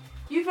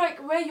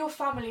 We're your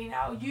family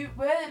now.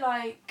 We're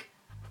like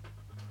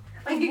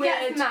I can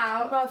get them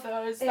out.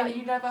 mothers that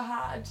you never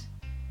had.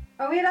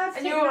 Are we allowed to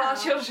And take you're them our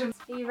out? children.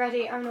 Are you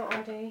ready? I'm not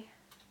ready.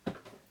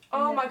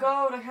 Oh my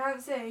god, I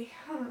can't see.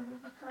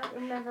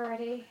 I'm never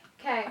ready.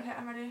 Okay. Okay,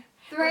 I'm ready.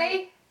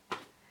 3,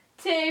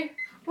 2,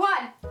 1.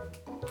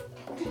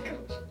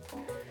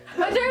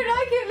 I don't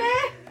like it,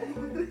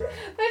 Liv.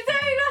 I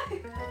don't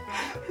like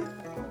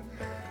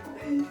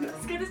The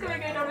skin is gonna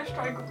go down a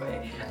triangle for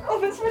me. Oh,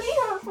 that's really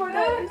hard for my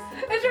nose.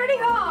 It's really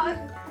hard.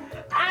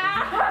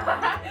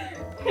 Ah!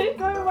 It's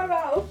going in my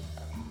mouth.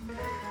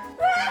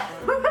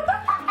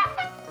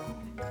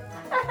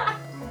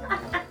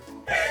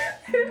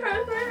 It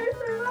hurts really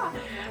so bad.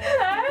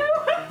 Hello?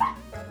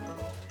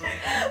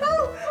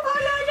 Oh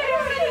no, I don't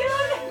have any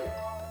on.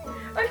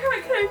 I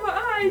can't close my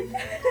eyes.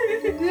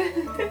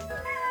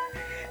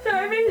 So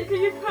basically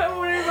you put them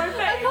all over my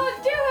face. I can't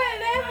do it,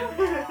 Liv.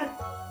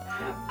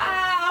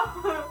 Ow!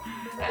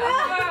 It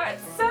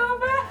hurts so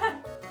bad.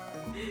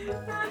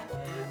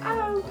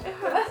 Ow! It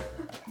hurts.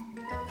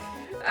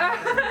 I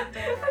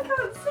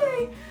can't see.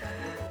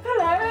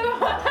 Hello.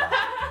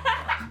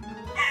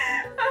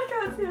 I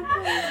can't see a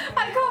thing. I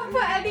can't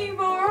put any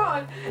more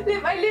on.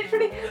 Liv,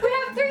 we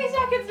have 3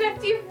 seconds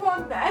left. You've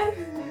won then.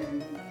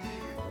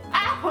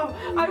 Ow!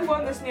 I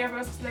won this Nia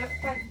versus Liv.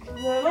 Thank the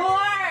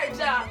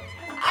Lord.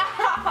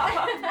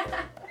 Ow!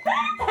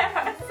 It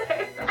hurts so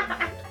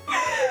bad.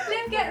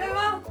 Liv, get them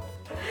up.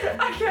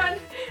 I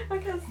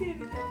can't see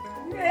anything.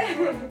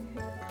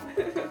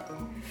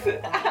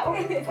 Ow!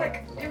 It's like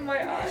in my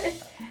eye.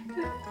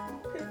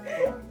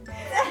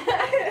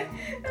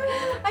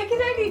 I can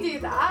only do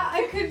that.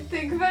 I couldn't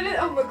think of it.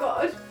 Oh my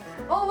god.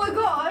 Oh my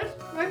god.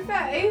 My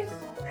face.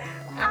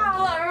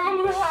 Ow! I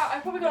remember how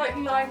I've probably got like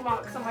 9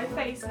 marks on my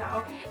face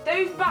now.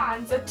 Those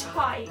bands are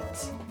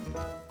tight.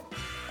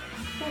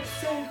 They're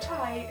so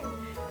tight.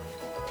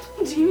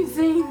 Do you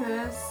see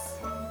this?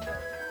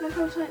 Look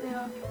how tight they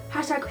are.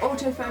 Hashtag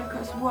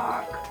autofocus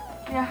work.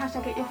 Yeah,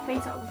 hashtag get your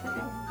face out of the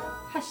thing.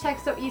 Hashtag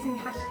stop using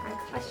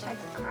hashtags.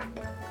 Hashtags crap.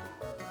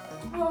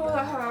 Oh,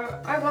 that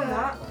hurt. I won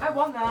that. I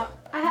won that.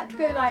 I had to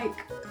go like,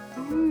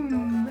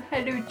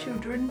 hello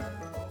children.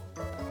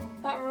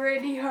 That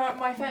really hurt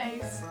my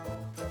face.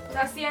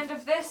 That's the end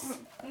of this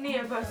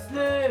Nia vs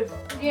Liv.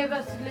 Yeah,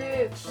 that's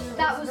Liv.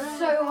 That was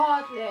so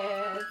hard,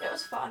 Liv. It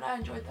was fun. I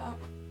enjoyed that.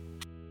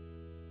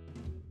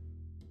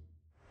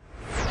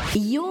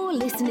 You're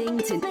listening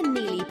to the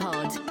Neely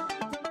Pod.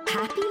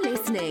 Happy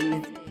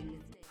listening.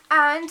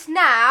 And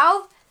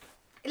now,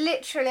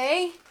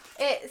 literally,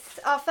 it's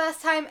our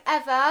first time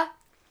ever.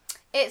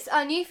 It's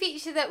our new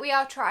feature that we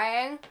are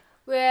trying.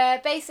 We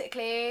have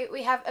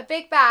a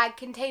big bag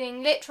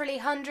containing literally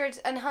hundreds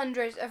and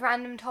hundreds of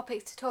random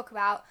topics to talk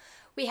about.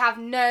 We have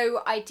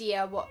no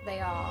idea what they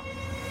are.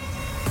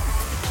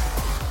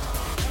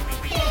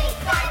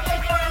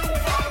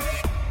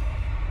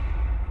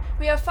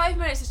 We have 5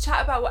 minutes to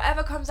chat about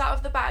whatever comes out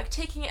of the bag,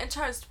 taking it in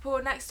turns to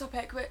pull next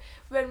topic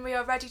when we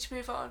are ready to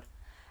move on.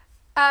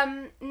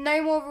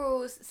 No more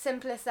rules,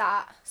 simple as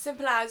that.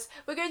 Simple as.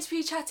 We're going to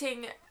be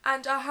chatting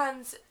and our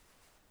hands,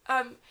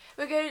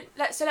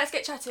 let's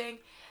get chatting.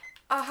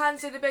 Our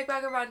hands in the big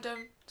bag are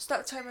random.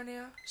 Start the timer,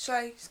 Nia. Shall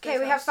I go Okay,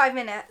 we have first? 5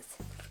 minutes.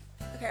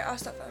 Okay, I'll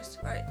start first.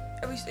 Right.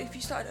 If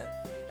you started it.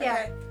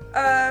 Yeah.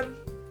 Okay.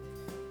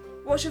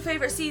 What's your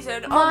favourite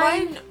season?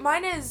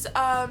 Mine is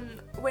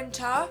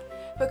winter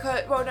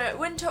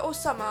winter or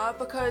summer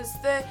because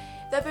they're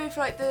both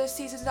like the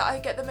seasons that I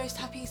get the most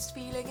happiest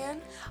feeling in.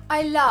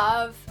 I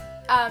love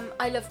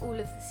I love all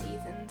of the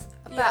seasons,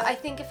 but Yeah. I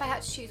think if I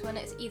had to choose one,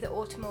 it's either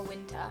autumn or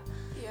winter.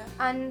 Yeah.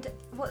 And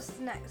what's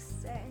the next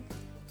thing?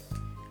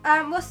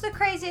 What's the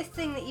craziest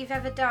thing that you've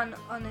ever done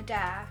on a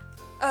dare?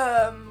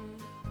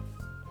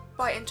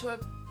 Bite into a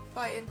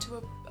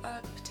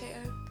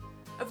potato,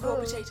 a raw Oh.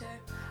 potato.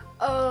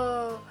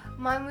 Oh,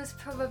 mine was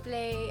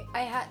probably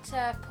I had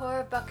to pour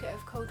a bucket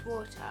of cold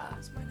water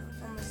That's mine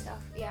on the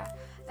stuff. Yeah,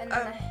 and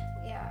then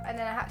and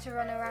then I had to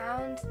run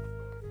around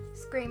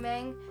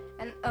screaming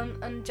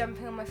and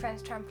jumping on my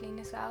friend's trampoline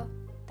as well.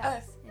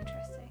 That's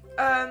interesting.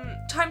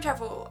 Time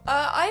travel.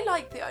 I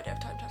like the idea of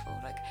time travel.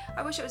 Like,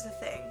 I wish it was a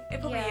thing.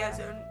 It probably Yeah.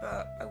 isn't,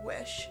 but I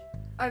wish.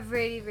 I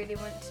really, really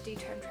want to do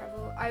time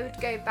travel. I would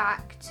go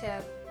back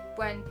to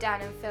when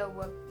Dan and Phil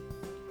were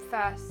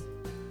first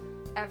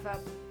ever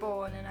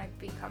born and I'd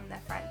become their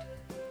friend.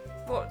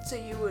 What? So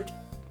you would,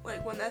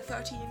 like, when they're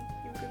 13, you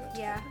would go back to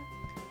Yeah. them?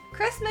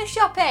 Christmas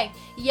shopping!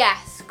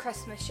 Yes,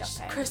 Christmas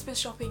shopping. Christmas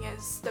shopping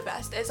is the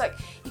best. It's like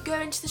you go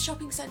into the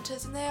shopping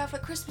centres and they have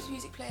like Christmas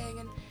music playing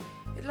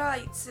and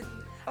lights and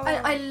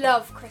I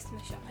love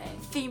Christmas shopping.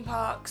 theme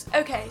parks.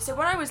 Okay, so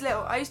when I was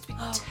little, I used to be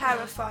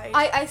terrified.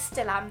 I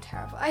still am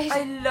terrible.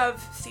 I love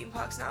theme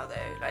parks now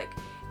though. Like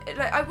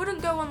I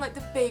wouldn't go on like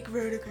the big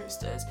roller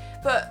coasters,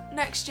 but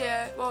next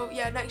year,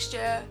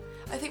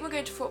 I think we're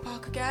going to Fort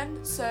Park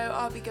again. So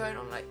I'll be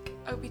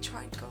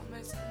trying to go on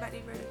as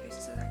many roller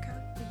coasters as I can.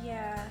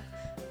 Yeah.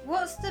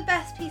 What's the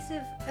best piece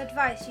of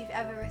advice you've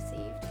ever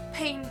received?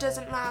 Pain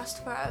doesn't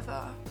last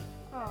forever.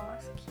 Oh,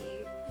 that's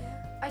cute.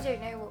 Yeah. I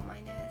don't know what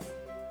mine is.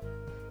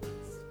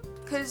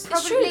 Because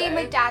Probably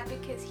my dad,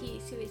 because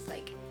he's always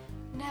like,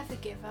 never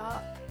give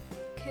up.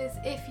 Because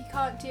if you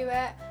can't do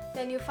it,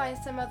 then you'll find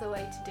some other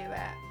way to do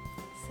it.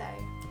 So,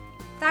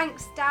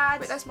 thanks, Dad.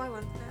 Wait, that's my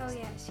one. Oh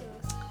yeah, it's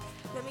yours.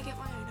 Let me get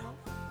my own out.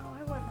 Oh,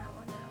 I want that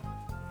one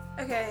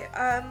now. Okay,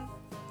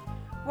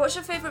 what's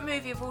your favourite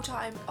movie of all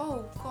time?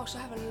 Oh gosh, I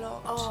have a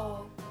lot.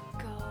 Oh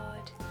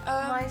God.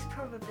 Um,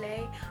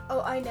 probably.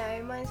 Oh, I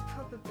know. Mine's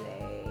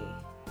probably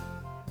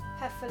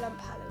Heffalump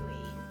Halloween.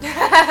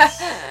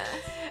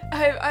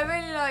 I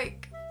really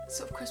like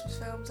sort of Christmas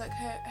films like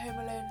Home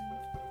Alone.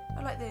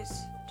 I like those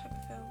type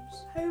of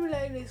films. Home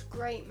Alone is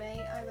great,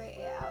 mate. I rate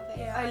it out of it.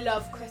 Yeah, I I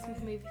love love Christmas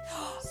Home movies.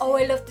 Oh,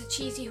 I love the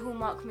cheesy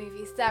Hallmark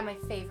movies. They're my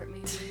favourite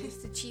movies.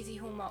 The cheesy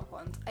Hallmark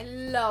ones. I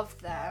love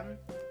them.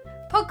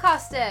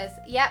 Podcasters.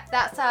 Yep,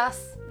 that's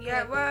us.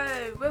 Yeah,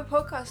 whoa, we're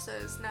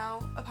podcasters now,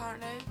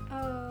 apparently.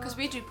 Oh. Because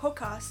we do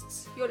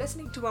podcasts. You're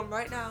listening to one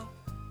right now.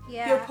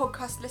 Yeah. You're a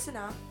podcast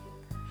listener.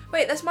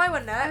 Wait, that's my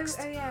one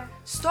next. Oh yeah.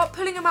 Stop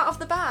pulling them out of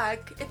the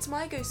bag. It's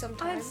my go I'm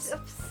sometimes.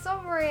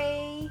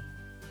 sorry.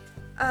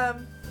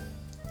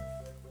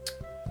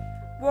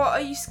 What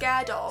are you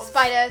scared of?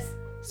 Spiders.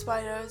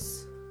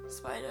 Spiders.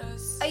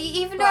 You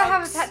even though I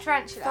have a Bugs. pet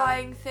tarantula.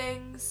 Flying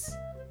things.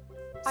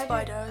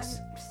 Spiders.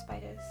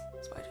 Spiders.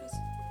 Spiders.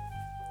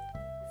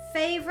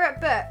 Favourite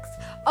books?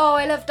 Oh,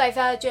 I love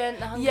Divergent,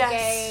 The Hunger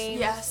Games.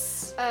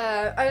 Yes.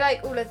 I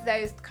like all of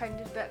those kind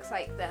of books,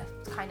 like the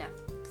kind of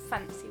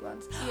fancy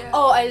ones. Yeah.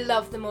 Oh, I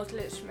love The Mortal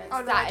Instruments.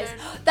 Oh, no, I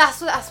don't.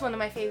 That's one of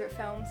my favourite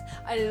films.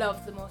 I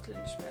love The Mortal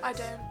Instruments. I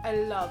don't. I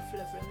love The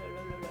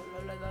Mortal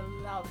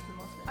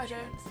I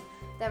Instruments.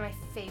 They're my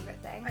favourite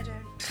thing. I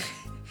don't.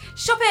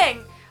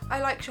 Shopping! I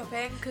like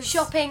shopping because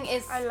Shopping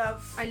is. I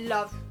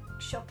love.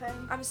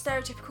 Shopping. I'm a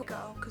stereotypical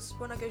girl because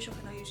when I go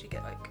shopping, I usually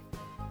get like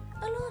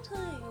a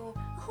latte or a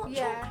hot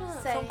Yeah,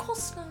 chocolate same. from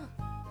Costa.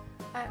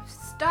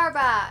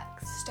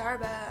 Starbucks.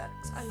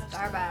 Starbucks. I love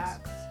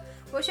Starbucks.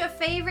 What's your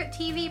favourite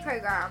TV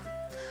program?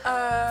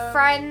 Starbucks.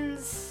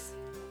 Friends.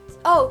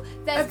 Oh,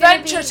 there's gonna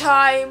Adventure be,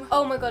 Time.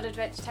 Oh my god,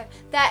 Adventure Time.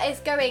 There is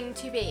going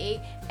to be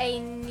a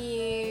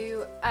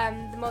new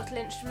the Mortal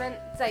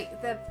Instruments,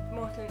 like the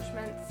Mortal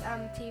Instruments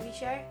TV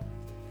show.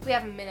 We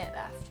have a minute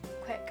left.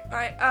 Quick.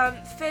 Right.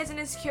 Fears and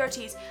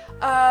insecurities.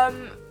 My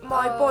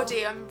Oh.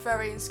 body, I'm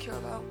very insecure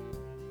about.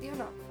 You're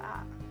not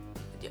fat.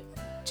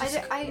 Just,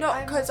 I'm-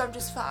 not because I'm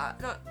just fat.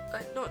 Not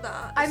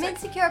that. I'm It's like-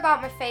 insecure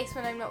about my face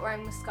when I'm not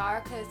wearing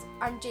mascara because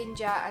I'm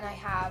ginger and I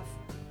have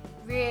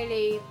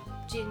really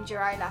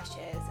ginger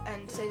eyelashes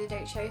and so they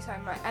don't show, so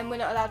I'm like, and we're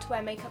not allowed to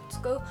wear makeup to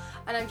school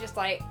and I'm just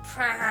like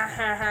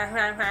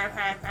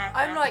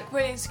I'm like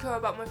really insecure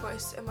about my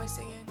voice and my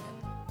singing,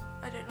 and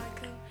I don't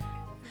like them.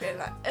 A bit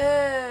like,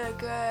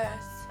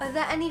 gross. Are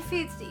there any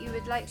foods that you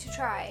would like to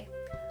try?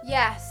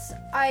 Yes,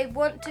 I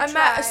want to I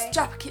try.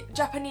 met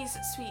Japanese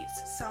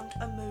sweets. Sound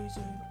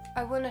amazing.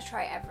 I want to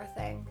try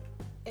everything,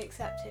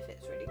 except if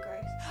it's really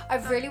gross. I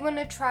really want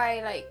to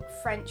try like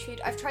French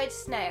food. I've tried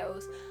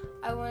snails.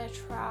 I want to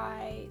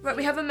try. Right,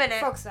 we have a minute.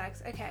 Frog's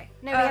legs. Okay.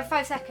 No, we have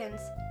 5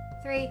 seconds.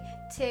 3,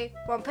 2,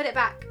 1. Put it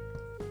back.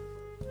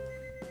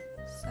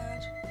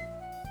 Sad.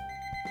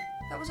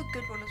 That was a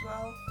good one as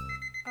well.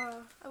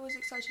 Oh, I was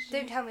excited to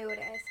don't tell me what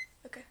it is.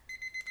 Okay.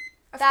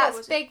 I forgot That's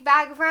what it Big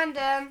Bag of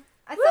Random.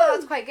 I thought that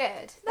was quite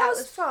good. That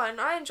was fun.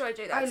 I enjoyed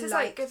doing that. I 'cause it's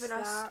like liked giving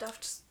us that. stuff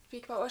to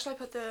speak about. Or should I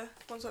put the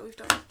ones that we've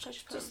done? Should I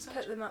just put Just them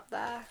put them up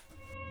there.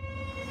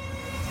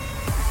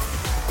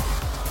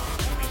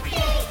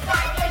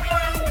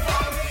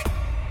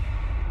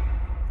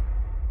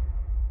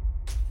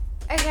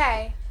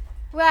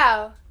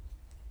 Well,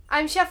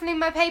 I'm shuffling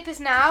my papers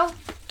now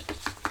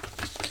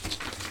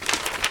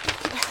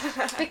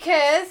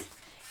because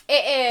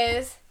it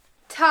is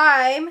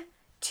time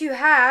to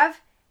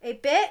have a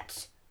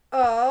bit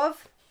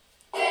of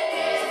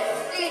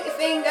stick your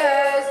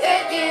fingers,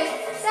 good news,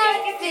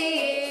 stick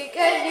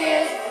good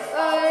news,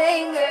 all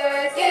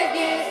fingers, good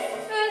news,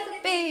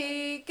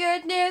 be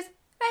good news,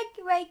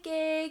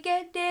 wakey,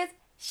 good news,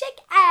 shake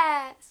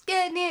ass,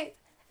 good news,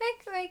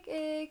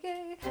 wakey,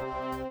 good.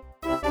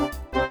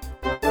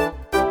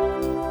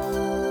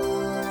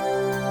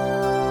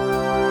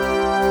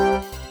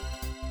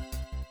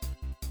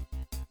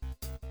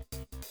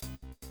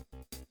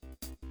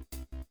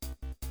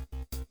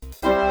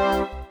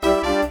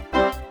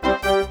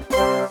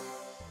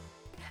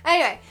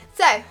 Anyway,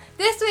 so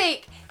this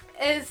week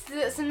is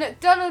that some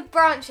McDonald's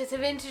branches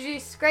have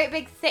introduced great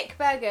big thick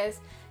burgers.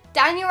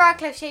 Daniel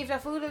Radcliffe shaved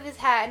off all of his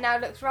hair and now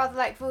looks rather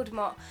like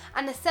Voldemort.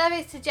 And the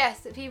survey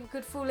suggests that people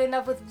could fall in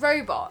love with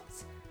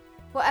robots.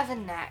 Whatever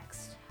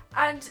next.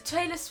 And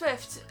Taylor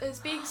Swift is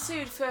being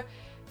sued for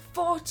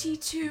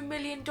 $42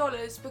 million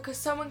because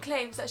someone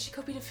claims that she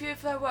copied a few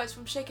of her words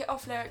from Shake It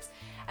Off lyrics.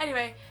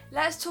 Anyway,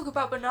 let's talk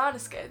about banana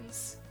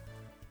skins.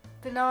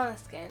 Banana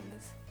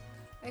skins.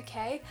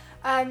 Okay.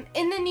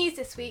 In the news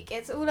this week,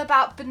 it's all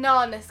about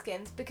banana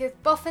skins because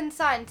boffin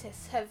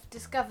scientists have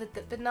discovered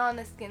that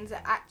banana skins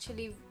are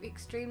actually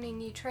extremely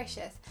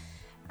nutritious,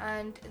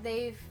 and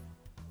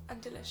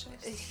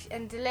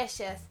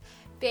delicious,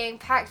 being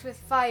packed with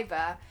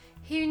fibre.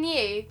 Who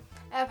knew?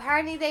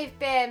 Apparently, they've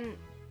been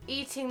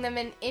eating them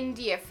in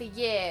India for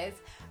years.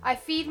 I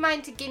feed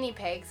mine to guinea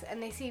pigs,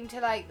 and they seem to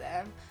like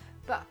them,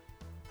 but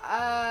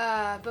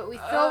we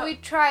thought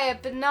we'd try a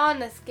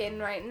banana skin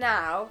right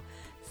now,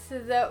 so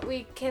that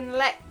we can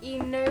let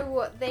you know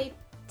what they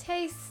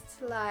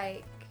taste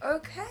like.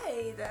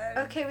 Okay, then.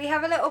 Okay, we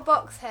have a little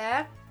box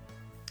here,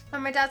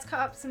 and my dad's cut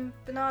up some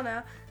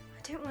banana.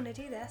 I don't want to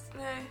do this.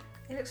 No.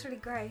 It looks really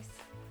gross.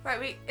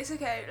 Right, it's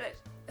okay.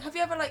 Have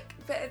you ever,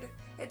 bitten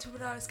into a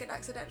banana skin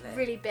accidentally?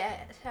 Really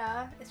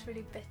bitter. It's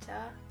really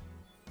bitter.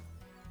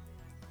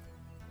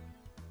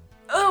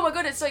 Oh my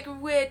god, it's like a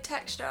weird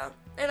texture.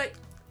 It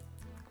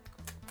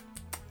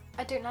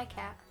I don't like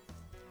it.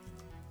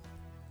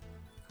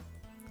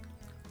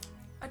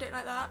 I don't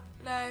like that.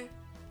 No.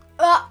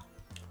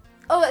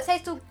 Oh, it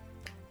tastes all...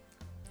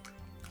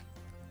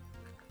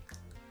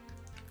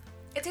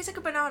 It tastes like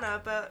a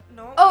banana, but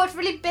not. Oh, it's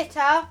really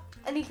bitter,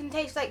 and you can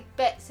taste like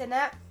bits in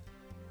it.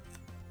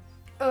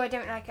 Oh, I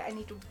don't like it. I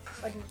need to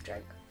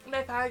drink.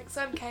 No thanks.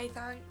 I'm okay,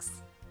 thanks.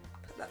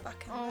 Put that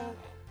back in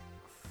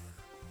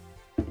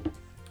there.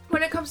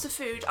 When it comes to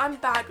food, I'm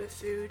bad with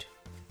food.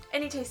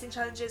 Any tasting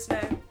challenges?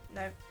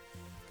 No.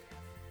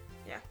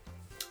 Yeah.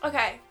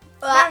 Okay.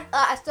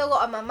 I still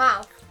got it in my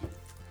mouth.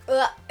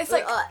 It's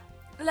like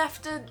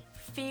left a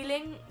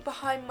feeling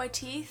behind my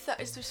teeth that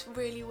is just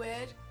really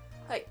weird.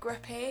 Like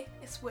grippy.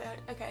 It's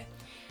weird. Okay.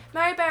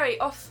 Mary Berry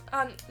off.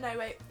 No,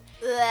 wait.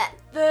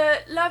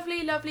 The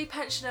lovely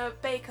pensioner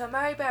baker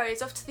Mary Berry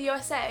is off to the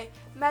USA.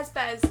 Mez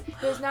Bez,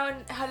 who is now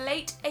in her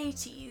late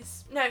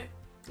 80s.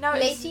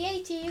 Late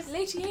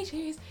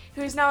 80s.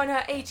 Who is now in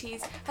her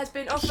 80s, has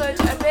been offered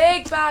a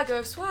big bag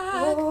of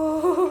swag.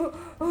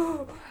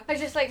 I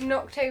just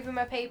knocked over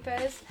my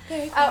papers.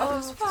 Swag.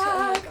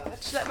 Oh my god.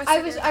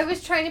 I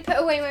was trying to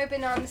put away my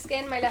banana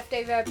skin, my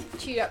leftover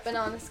chewed up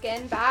banana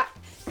skin back,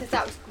 because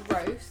that was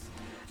gross.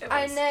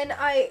 And then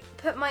I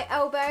put my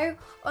elbow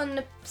on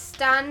the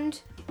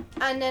stand,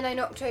 and then I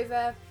knocked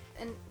over,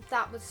 and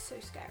that was so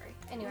scary.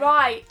 Anyway.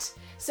 Right.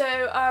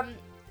 So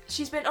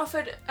she's been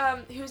offered,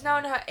 who's now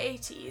in her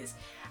 80s,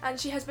 and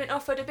she has been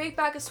offered a big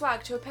bag of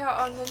swag to appear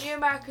on the new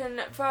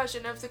American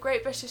version of the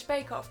Great British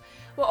Bake Off.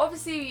 Well,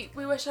 obviously,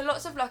 we wish her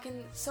lots of luck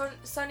in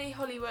sunny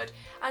Hollywood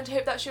and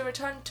hope that she'll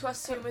return to us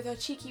soon with her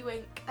cheeky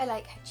wink. I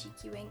like her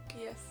cheeky wink.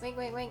 Yes. Wink,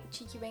 wink, wink,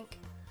 cheeky wink.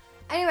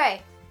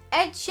 Anyway,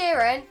 Ed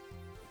Sheeran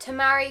to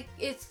marry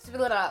is...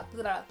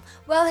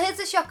 Well, here's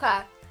a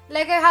shocker.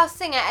 Lego House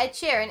singer Ed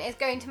Sheeran is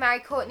going to marry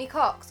Courtney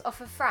Cox off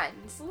of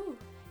Friends. Ooh.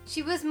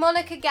 She was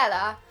Monica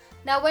Geller.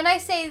 Now, when I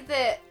say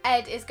that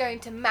Ed is going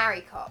to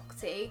marry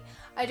Coxie,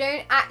 I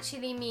don't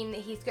actually mean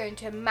that he's going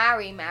to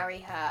marry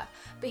her,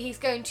 but he's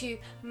going to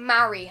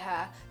marry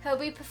her. He'll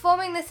be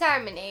performing the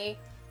ceremony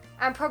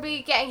and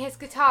probably getting his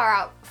guitar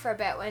out for a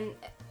bit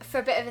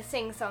of a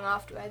sing-song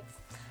afterwards.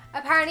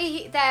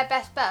 Apparently, they're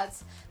best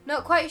buds.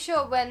 Not quite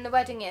sure when the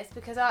wedding is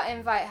because our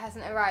invite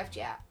hasn't arrived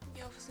yet.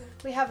 Yeah, obviously.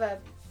 We have a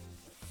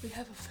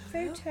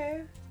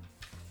photo.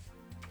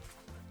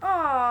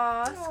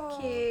 Aww,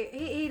 that's cute.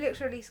 He looks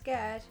really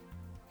scared.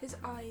 His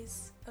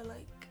eyes are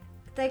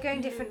They're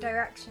going different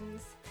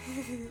directions.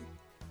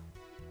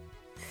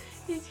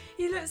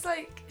 he looks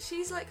like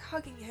she's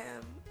hugging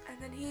him, and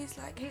then he's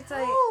like,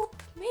 help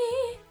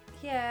me.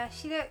 Yeah,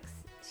 she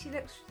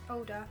looks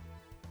older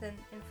than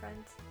in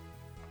Friends.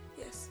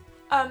 Yes.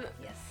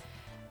 Yes.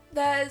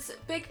 There's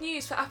big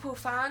news for Apple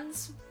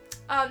fans.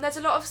 There's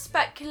a lot of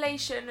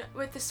speculation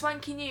with the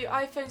swanky new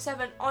iPhone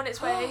 7 on its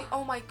way.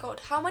 Oh my god,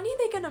 how many are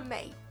they gonna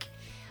make?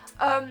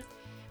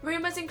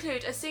 Rumours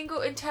include a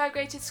single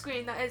integrated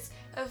screen that is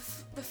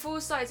of the full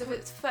size of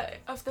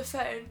the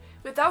phone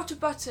without a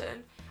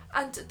button,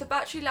 and the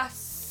battery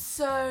lasts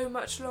so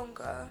much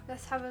longer.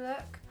 Let's have a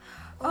look.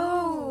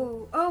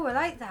 Oh, I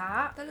like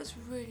that. That looks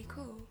really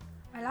cool.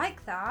 I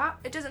like that.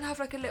 It doesn't have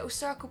like a little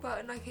circle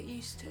button like it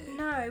used to.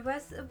 No,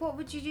 what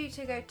would you do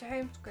to go to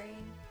home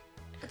screen?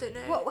 I don't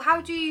know.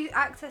 How do you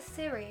access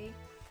Siri?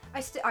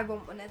 I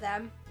want one of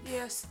them.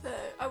 Yes,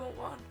 I want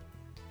one.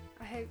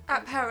 I hope.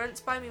 At Parents,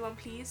 buy me one,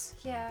 please.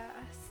 Yes,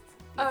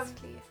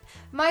 please.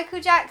 Michael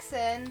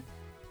Jackson,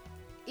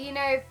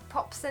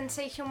 pop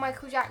sensation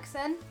Michael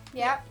Jackson.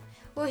 Yep.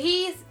 Well,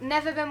 he's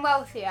never been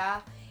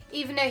wealthier,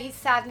 even though he's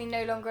sadly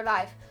no longer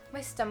alive.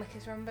 My stomach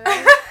is rumbling.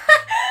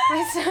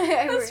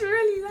 That's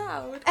really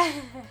loud.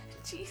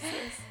 Jesus.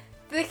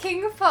 The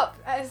King of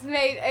Pop has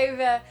made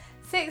over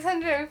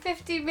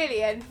 650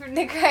 million from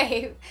the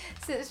grave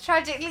since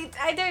tragically.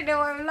 I don't know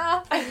why I'm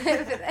laughing.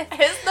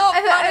 It's not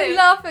funny. I'm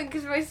laughing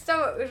because my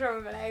stomach was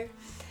rumbling.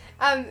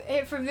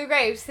 From the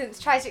grave since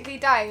tragically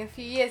dying a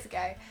few years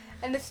ago,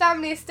 and the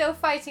family is still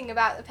fighting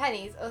about the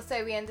pennies, or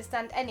so we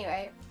understand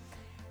anyway.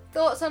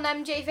 Thoughts on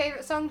MJ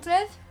favourite song to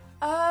live?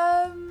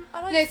 I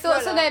like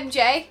thoughts on Thriller.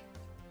 MJ.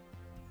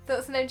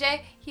 Thoughts on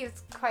MJ? He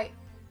was quite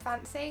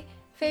fancy.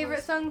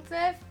 Favourite song to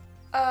live?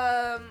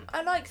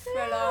 I like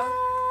Thriller.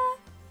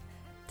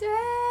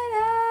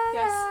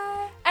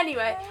 Yes.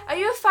 Anyway, are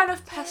you a fan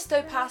of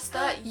pesto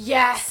pasta?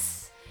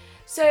 Yes.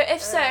 So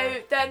if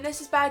so, then this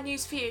is bad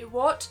news for you.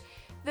 What?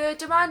 The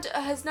demand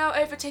has now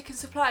overtaken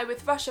supply,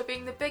 with Russia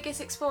being the biggest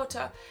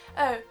exporter.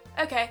 Oh,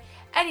 okay.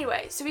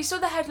 Anyway, so we saw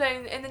the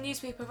headline in the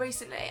newspaper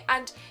recently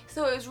and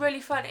thought it was really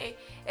funny.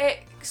 It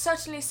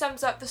certainly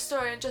sums up the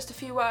story in just a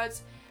few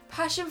words.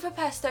 Passion for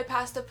pesto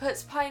pasta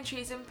puts pine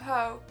trees in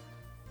peril.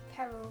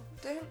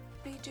 Don't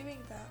be doing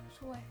that.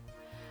 Why?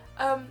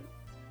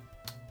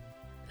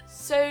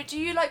 So do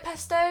you like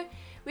pesto?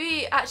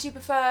 We actually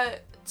prefer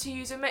to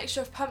use a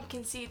mixture of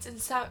pumpkin seeds and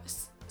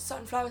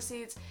sunflower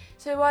seeds,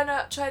 so why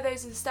not try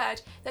those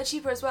instead? They're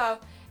cheaper as well.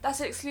 That's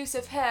an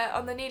exclusive here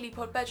on the Neely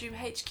Pod Bedroom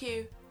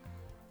HQ.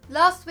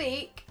 Last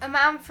week, a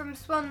man from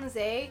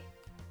Swansea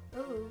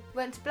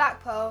went to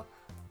Blackpool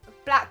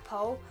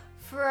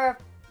for a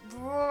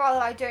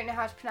I don't know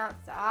how to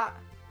pronounce that.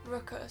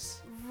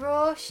 Raucous.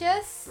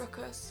 Raucous.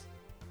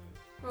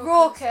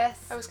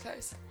 I was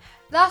close.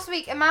 Last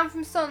week, a man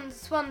from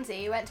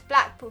Swansea went to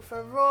Blackpool for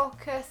a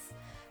raucous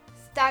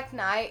stag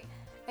night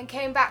and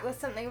came back with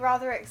something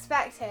rather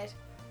expected.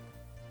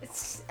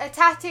 It's a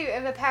tattoo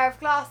of a pair of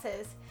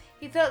glasses.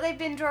 He thought they'd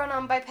been drawn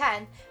on by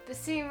pen, but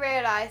soon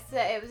realised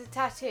that it was a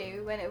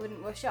tattoo when it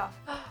wouldn't wash off.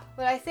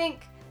 Well, I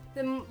think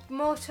the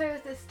motto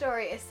of the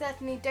story is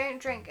certainly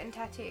don't drink and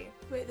tattoo.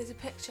 Wait, there's a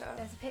picture.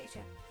 There's a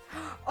picture.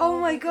 Oh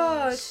my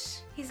god!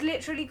 He's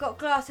literally got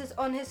glasses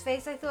on his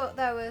face. I thought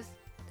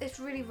it's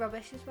really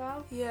rubbish as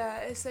well. Yeah,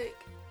 it's like,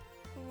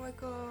 oh my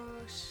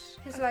gosh.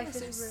 His I life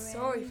feel is so ruined.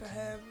 sorry for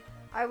him.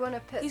 I want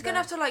to put He's going to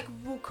have to like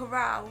walk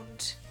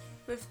around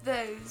with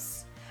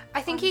those.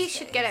 I think on he his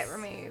should face. get it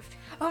removed.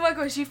 Oh my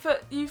gosh, you've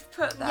put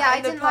that Yeah, in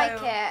I the didn't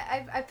pile. like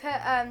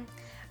it.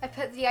 I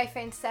put the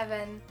iPhone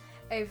 7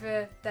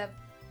 over the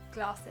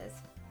glasses.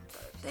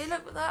 The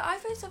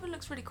iPhone 7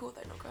 looks really cool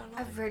though, not going to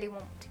I lie. really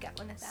want to get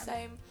one of them.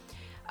 Same.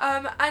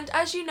 And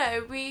as you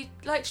know, we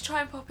like to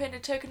try and pop in a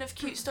token of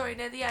cute story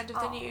near the end of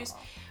the news.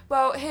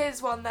 Well,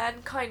 here's one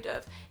then, kind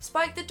of.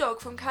 Spike the dog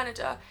from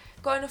Canada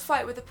got in a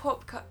fight with a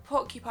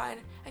porcupine,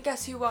 and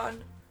guess who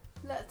won?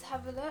 Let's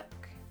have a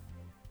look.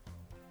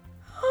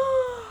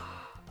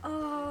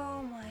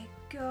 Oh my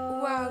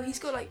god. Wow, he's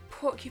got like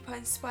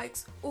porcupine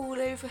spikes all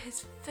over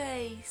his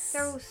face.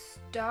 They're all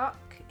stuck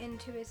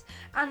into his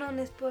and on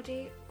his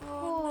body.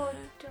 Oh,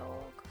 Poor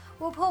dog.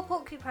 Well, poor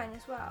porcupine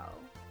as well.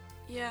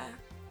 Yeah.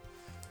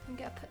 I'm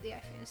gonna put the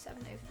iPhone 7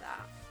 over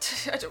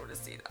that. I don't want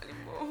to see that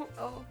anymore.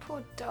 Oh,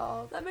 poor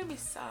dog. That made me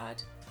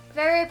sad.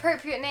 Very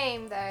appropriate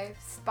name though,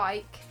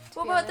 Spike.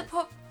 What about the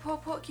poor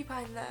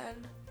porcupine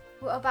then?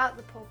 What about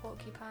the poor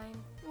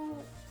porcupine?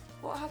 Well,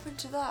 what happened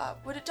to that?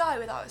 Would it die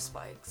without its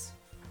spikes?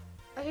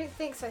 I don't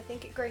think so. I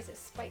think it grows its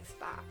spikes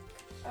back.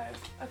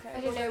 Oh, okay. I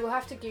don't know. We'll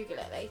have to Google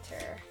it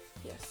later.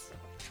 Yes.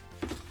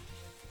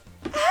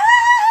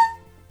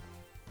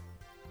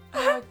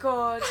 Oh my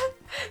god.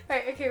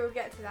 Right, okay, we'll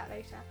get to that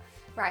later.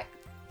 Right.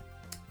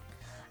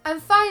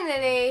 And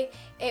finally,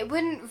 it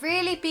wouldn't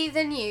really be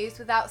the news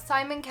without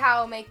Simon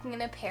Cowell making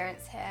an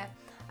appearance here.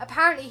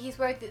 Apparently he's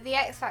worried that the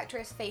X Factor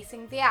is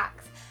facing the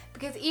axe,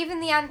 because even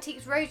the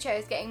Antiques Roadshow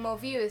is getting more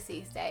viewers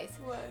these days.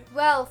 Whoa.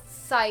 Well,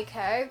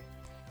 Psycho,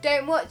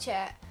 don't watch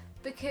it.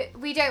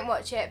 We don't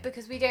watch it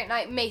because we don't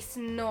like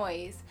Mason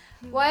Noise.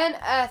 Why on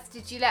earth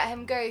did you let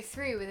him go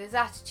through with his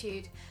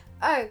attitude?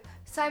 Oh,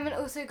 Simon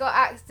also got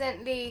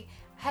accidentally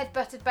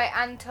headbutted by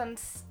Anton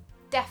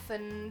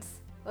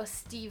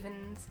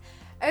Stevens.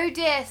 Oh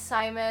dear,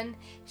 Simon,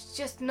 it's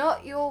just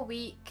not your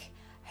week.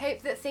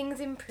 Hope that things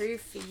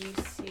improve for you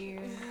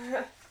soon.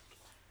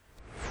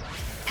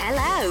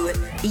 Hello,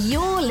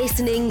 you're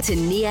listening to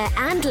Nia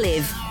and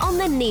Liv on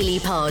the Neely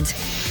Pod.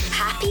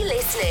 Happy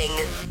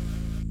listening.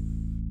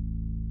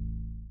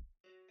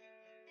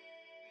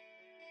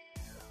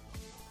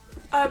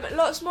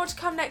 Lots more to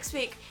come next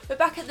week. We're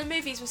back at the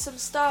movies with some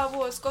Star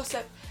Wars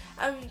gossip,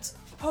 and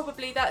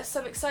probably that's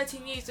some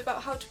exciting news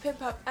about how to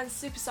pimp up and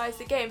supersize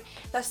the game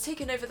that's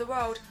taken over the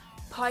world,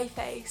 Pie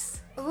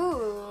Face.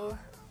 Ooh.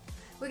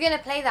 We're going to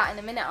play that in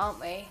a minute, aren't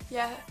we?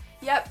 Yeah.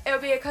 Yep, it'll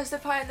be a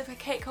custard pie and the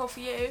cake hole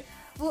for you.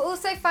 We'll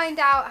also find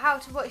out how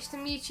to watch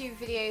some YouTube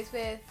videos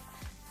with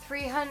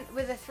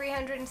a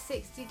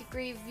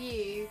 360-degree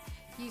view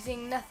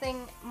using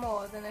nothing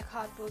more than a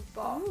cardboard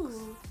box.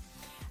 Ooh.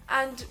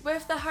 And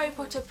with the Harry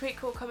Potter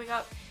prequel coming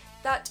up,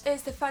 that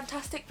is the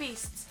Fantastic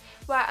Beasts,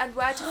 where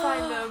to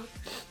find them.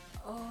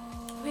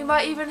 We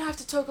might even have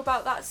to talk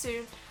about that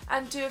soon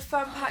and do a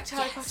fun-packed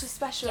Harry Potter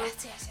special.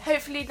 Yes.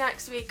 Hopefully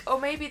next week, or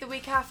maybe the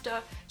week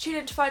after. Tune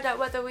in to find out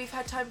whether we've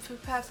had time to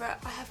prepare for it.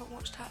 I haven't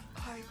watched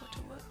Harry Potter,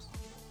 whoops.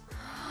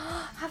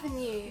 Haven't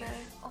you? No.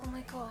 Oh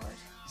my god.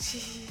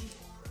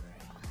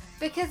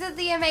 Because of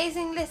the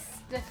amazing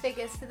listener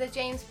figures for the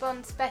James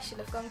Bond special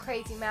have gone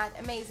crazy mad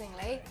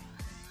amazingly.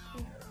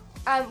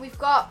 We've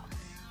got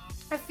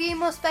a few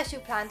more special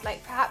planned,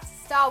 like perhaps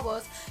Star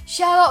Wars,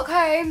 Sherlock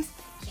Holmes,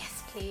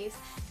 yes please,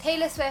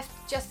 Taylor Swift,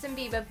 Justin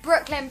Bieber,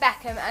 Brooklyn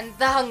Beckham and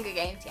The Hunger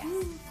Games, yes.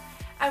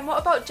 And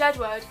what about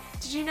Jedward?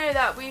 Did you know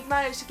that we've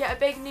managed to get a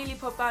big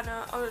Neelypod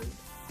banner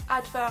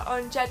advert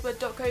on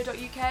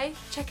jedward.co.uk?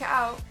 Check it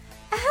out.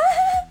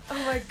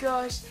 Oh my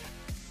gosh.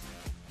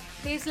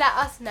 Please let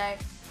us know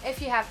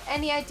if you have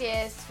any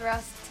ideas for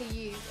us to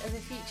use as a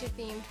future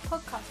themed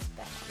podcast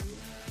special.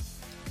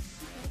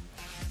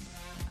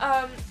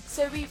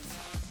 So I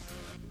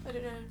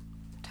don't know.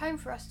 Time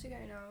for us to go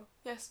now.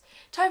 Yes.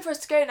 Time for us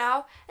to go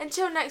now.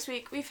 Until next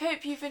week, we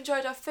hope you've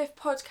enjoyed our 5th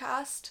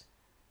podcast.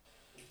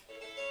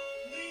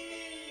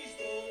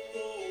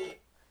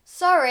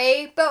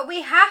 Sorry, but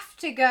we have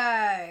to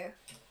go.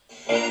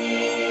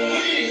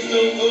 Please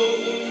don't go.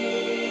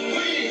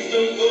 Please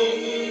don't go.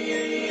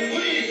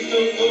 Please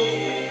don't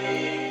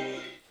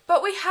go.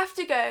 But we have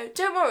to go.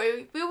 Don't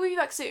worry, we'll be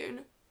back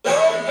soon.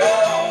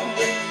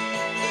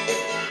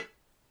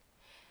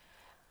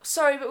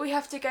 Sorry, but we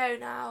have to go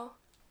now.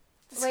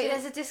 Wait,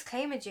 there's a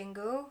disclaimer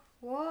jingle.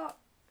 What?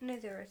 No,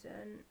 there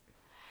isn't.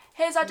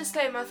 Here's our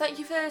disclaimer. Thank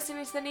you for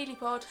listening to the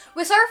Neelypod.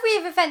 We're sorry if we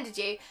have offended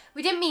you.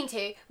 We didn't mean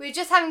to. We were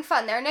just having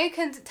fun. There are no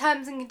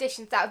terms and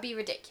conditions. That would be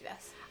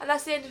ridiculous. And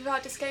that's the end of our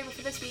disclaimer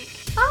for this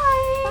week.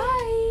 Bye.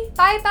 Bye.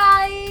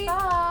 Bye-bye.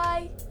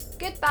 Bye.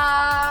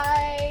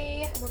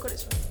 Goodbye. Oh my god,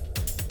 it's...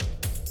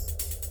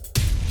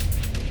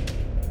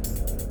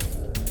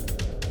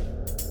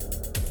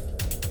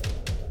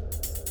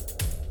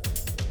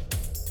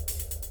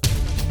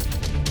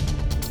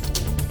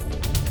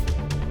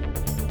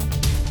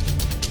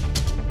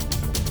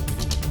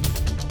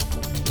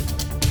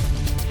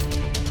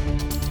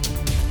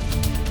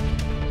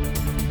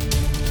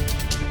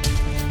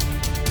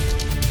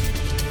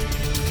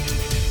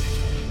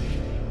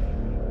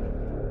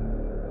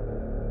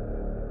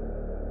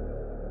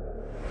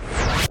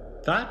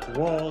 That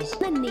was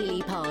The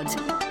Neelypod.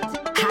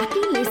 Happy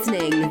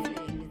listening.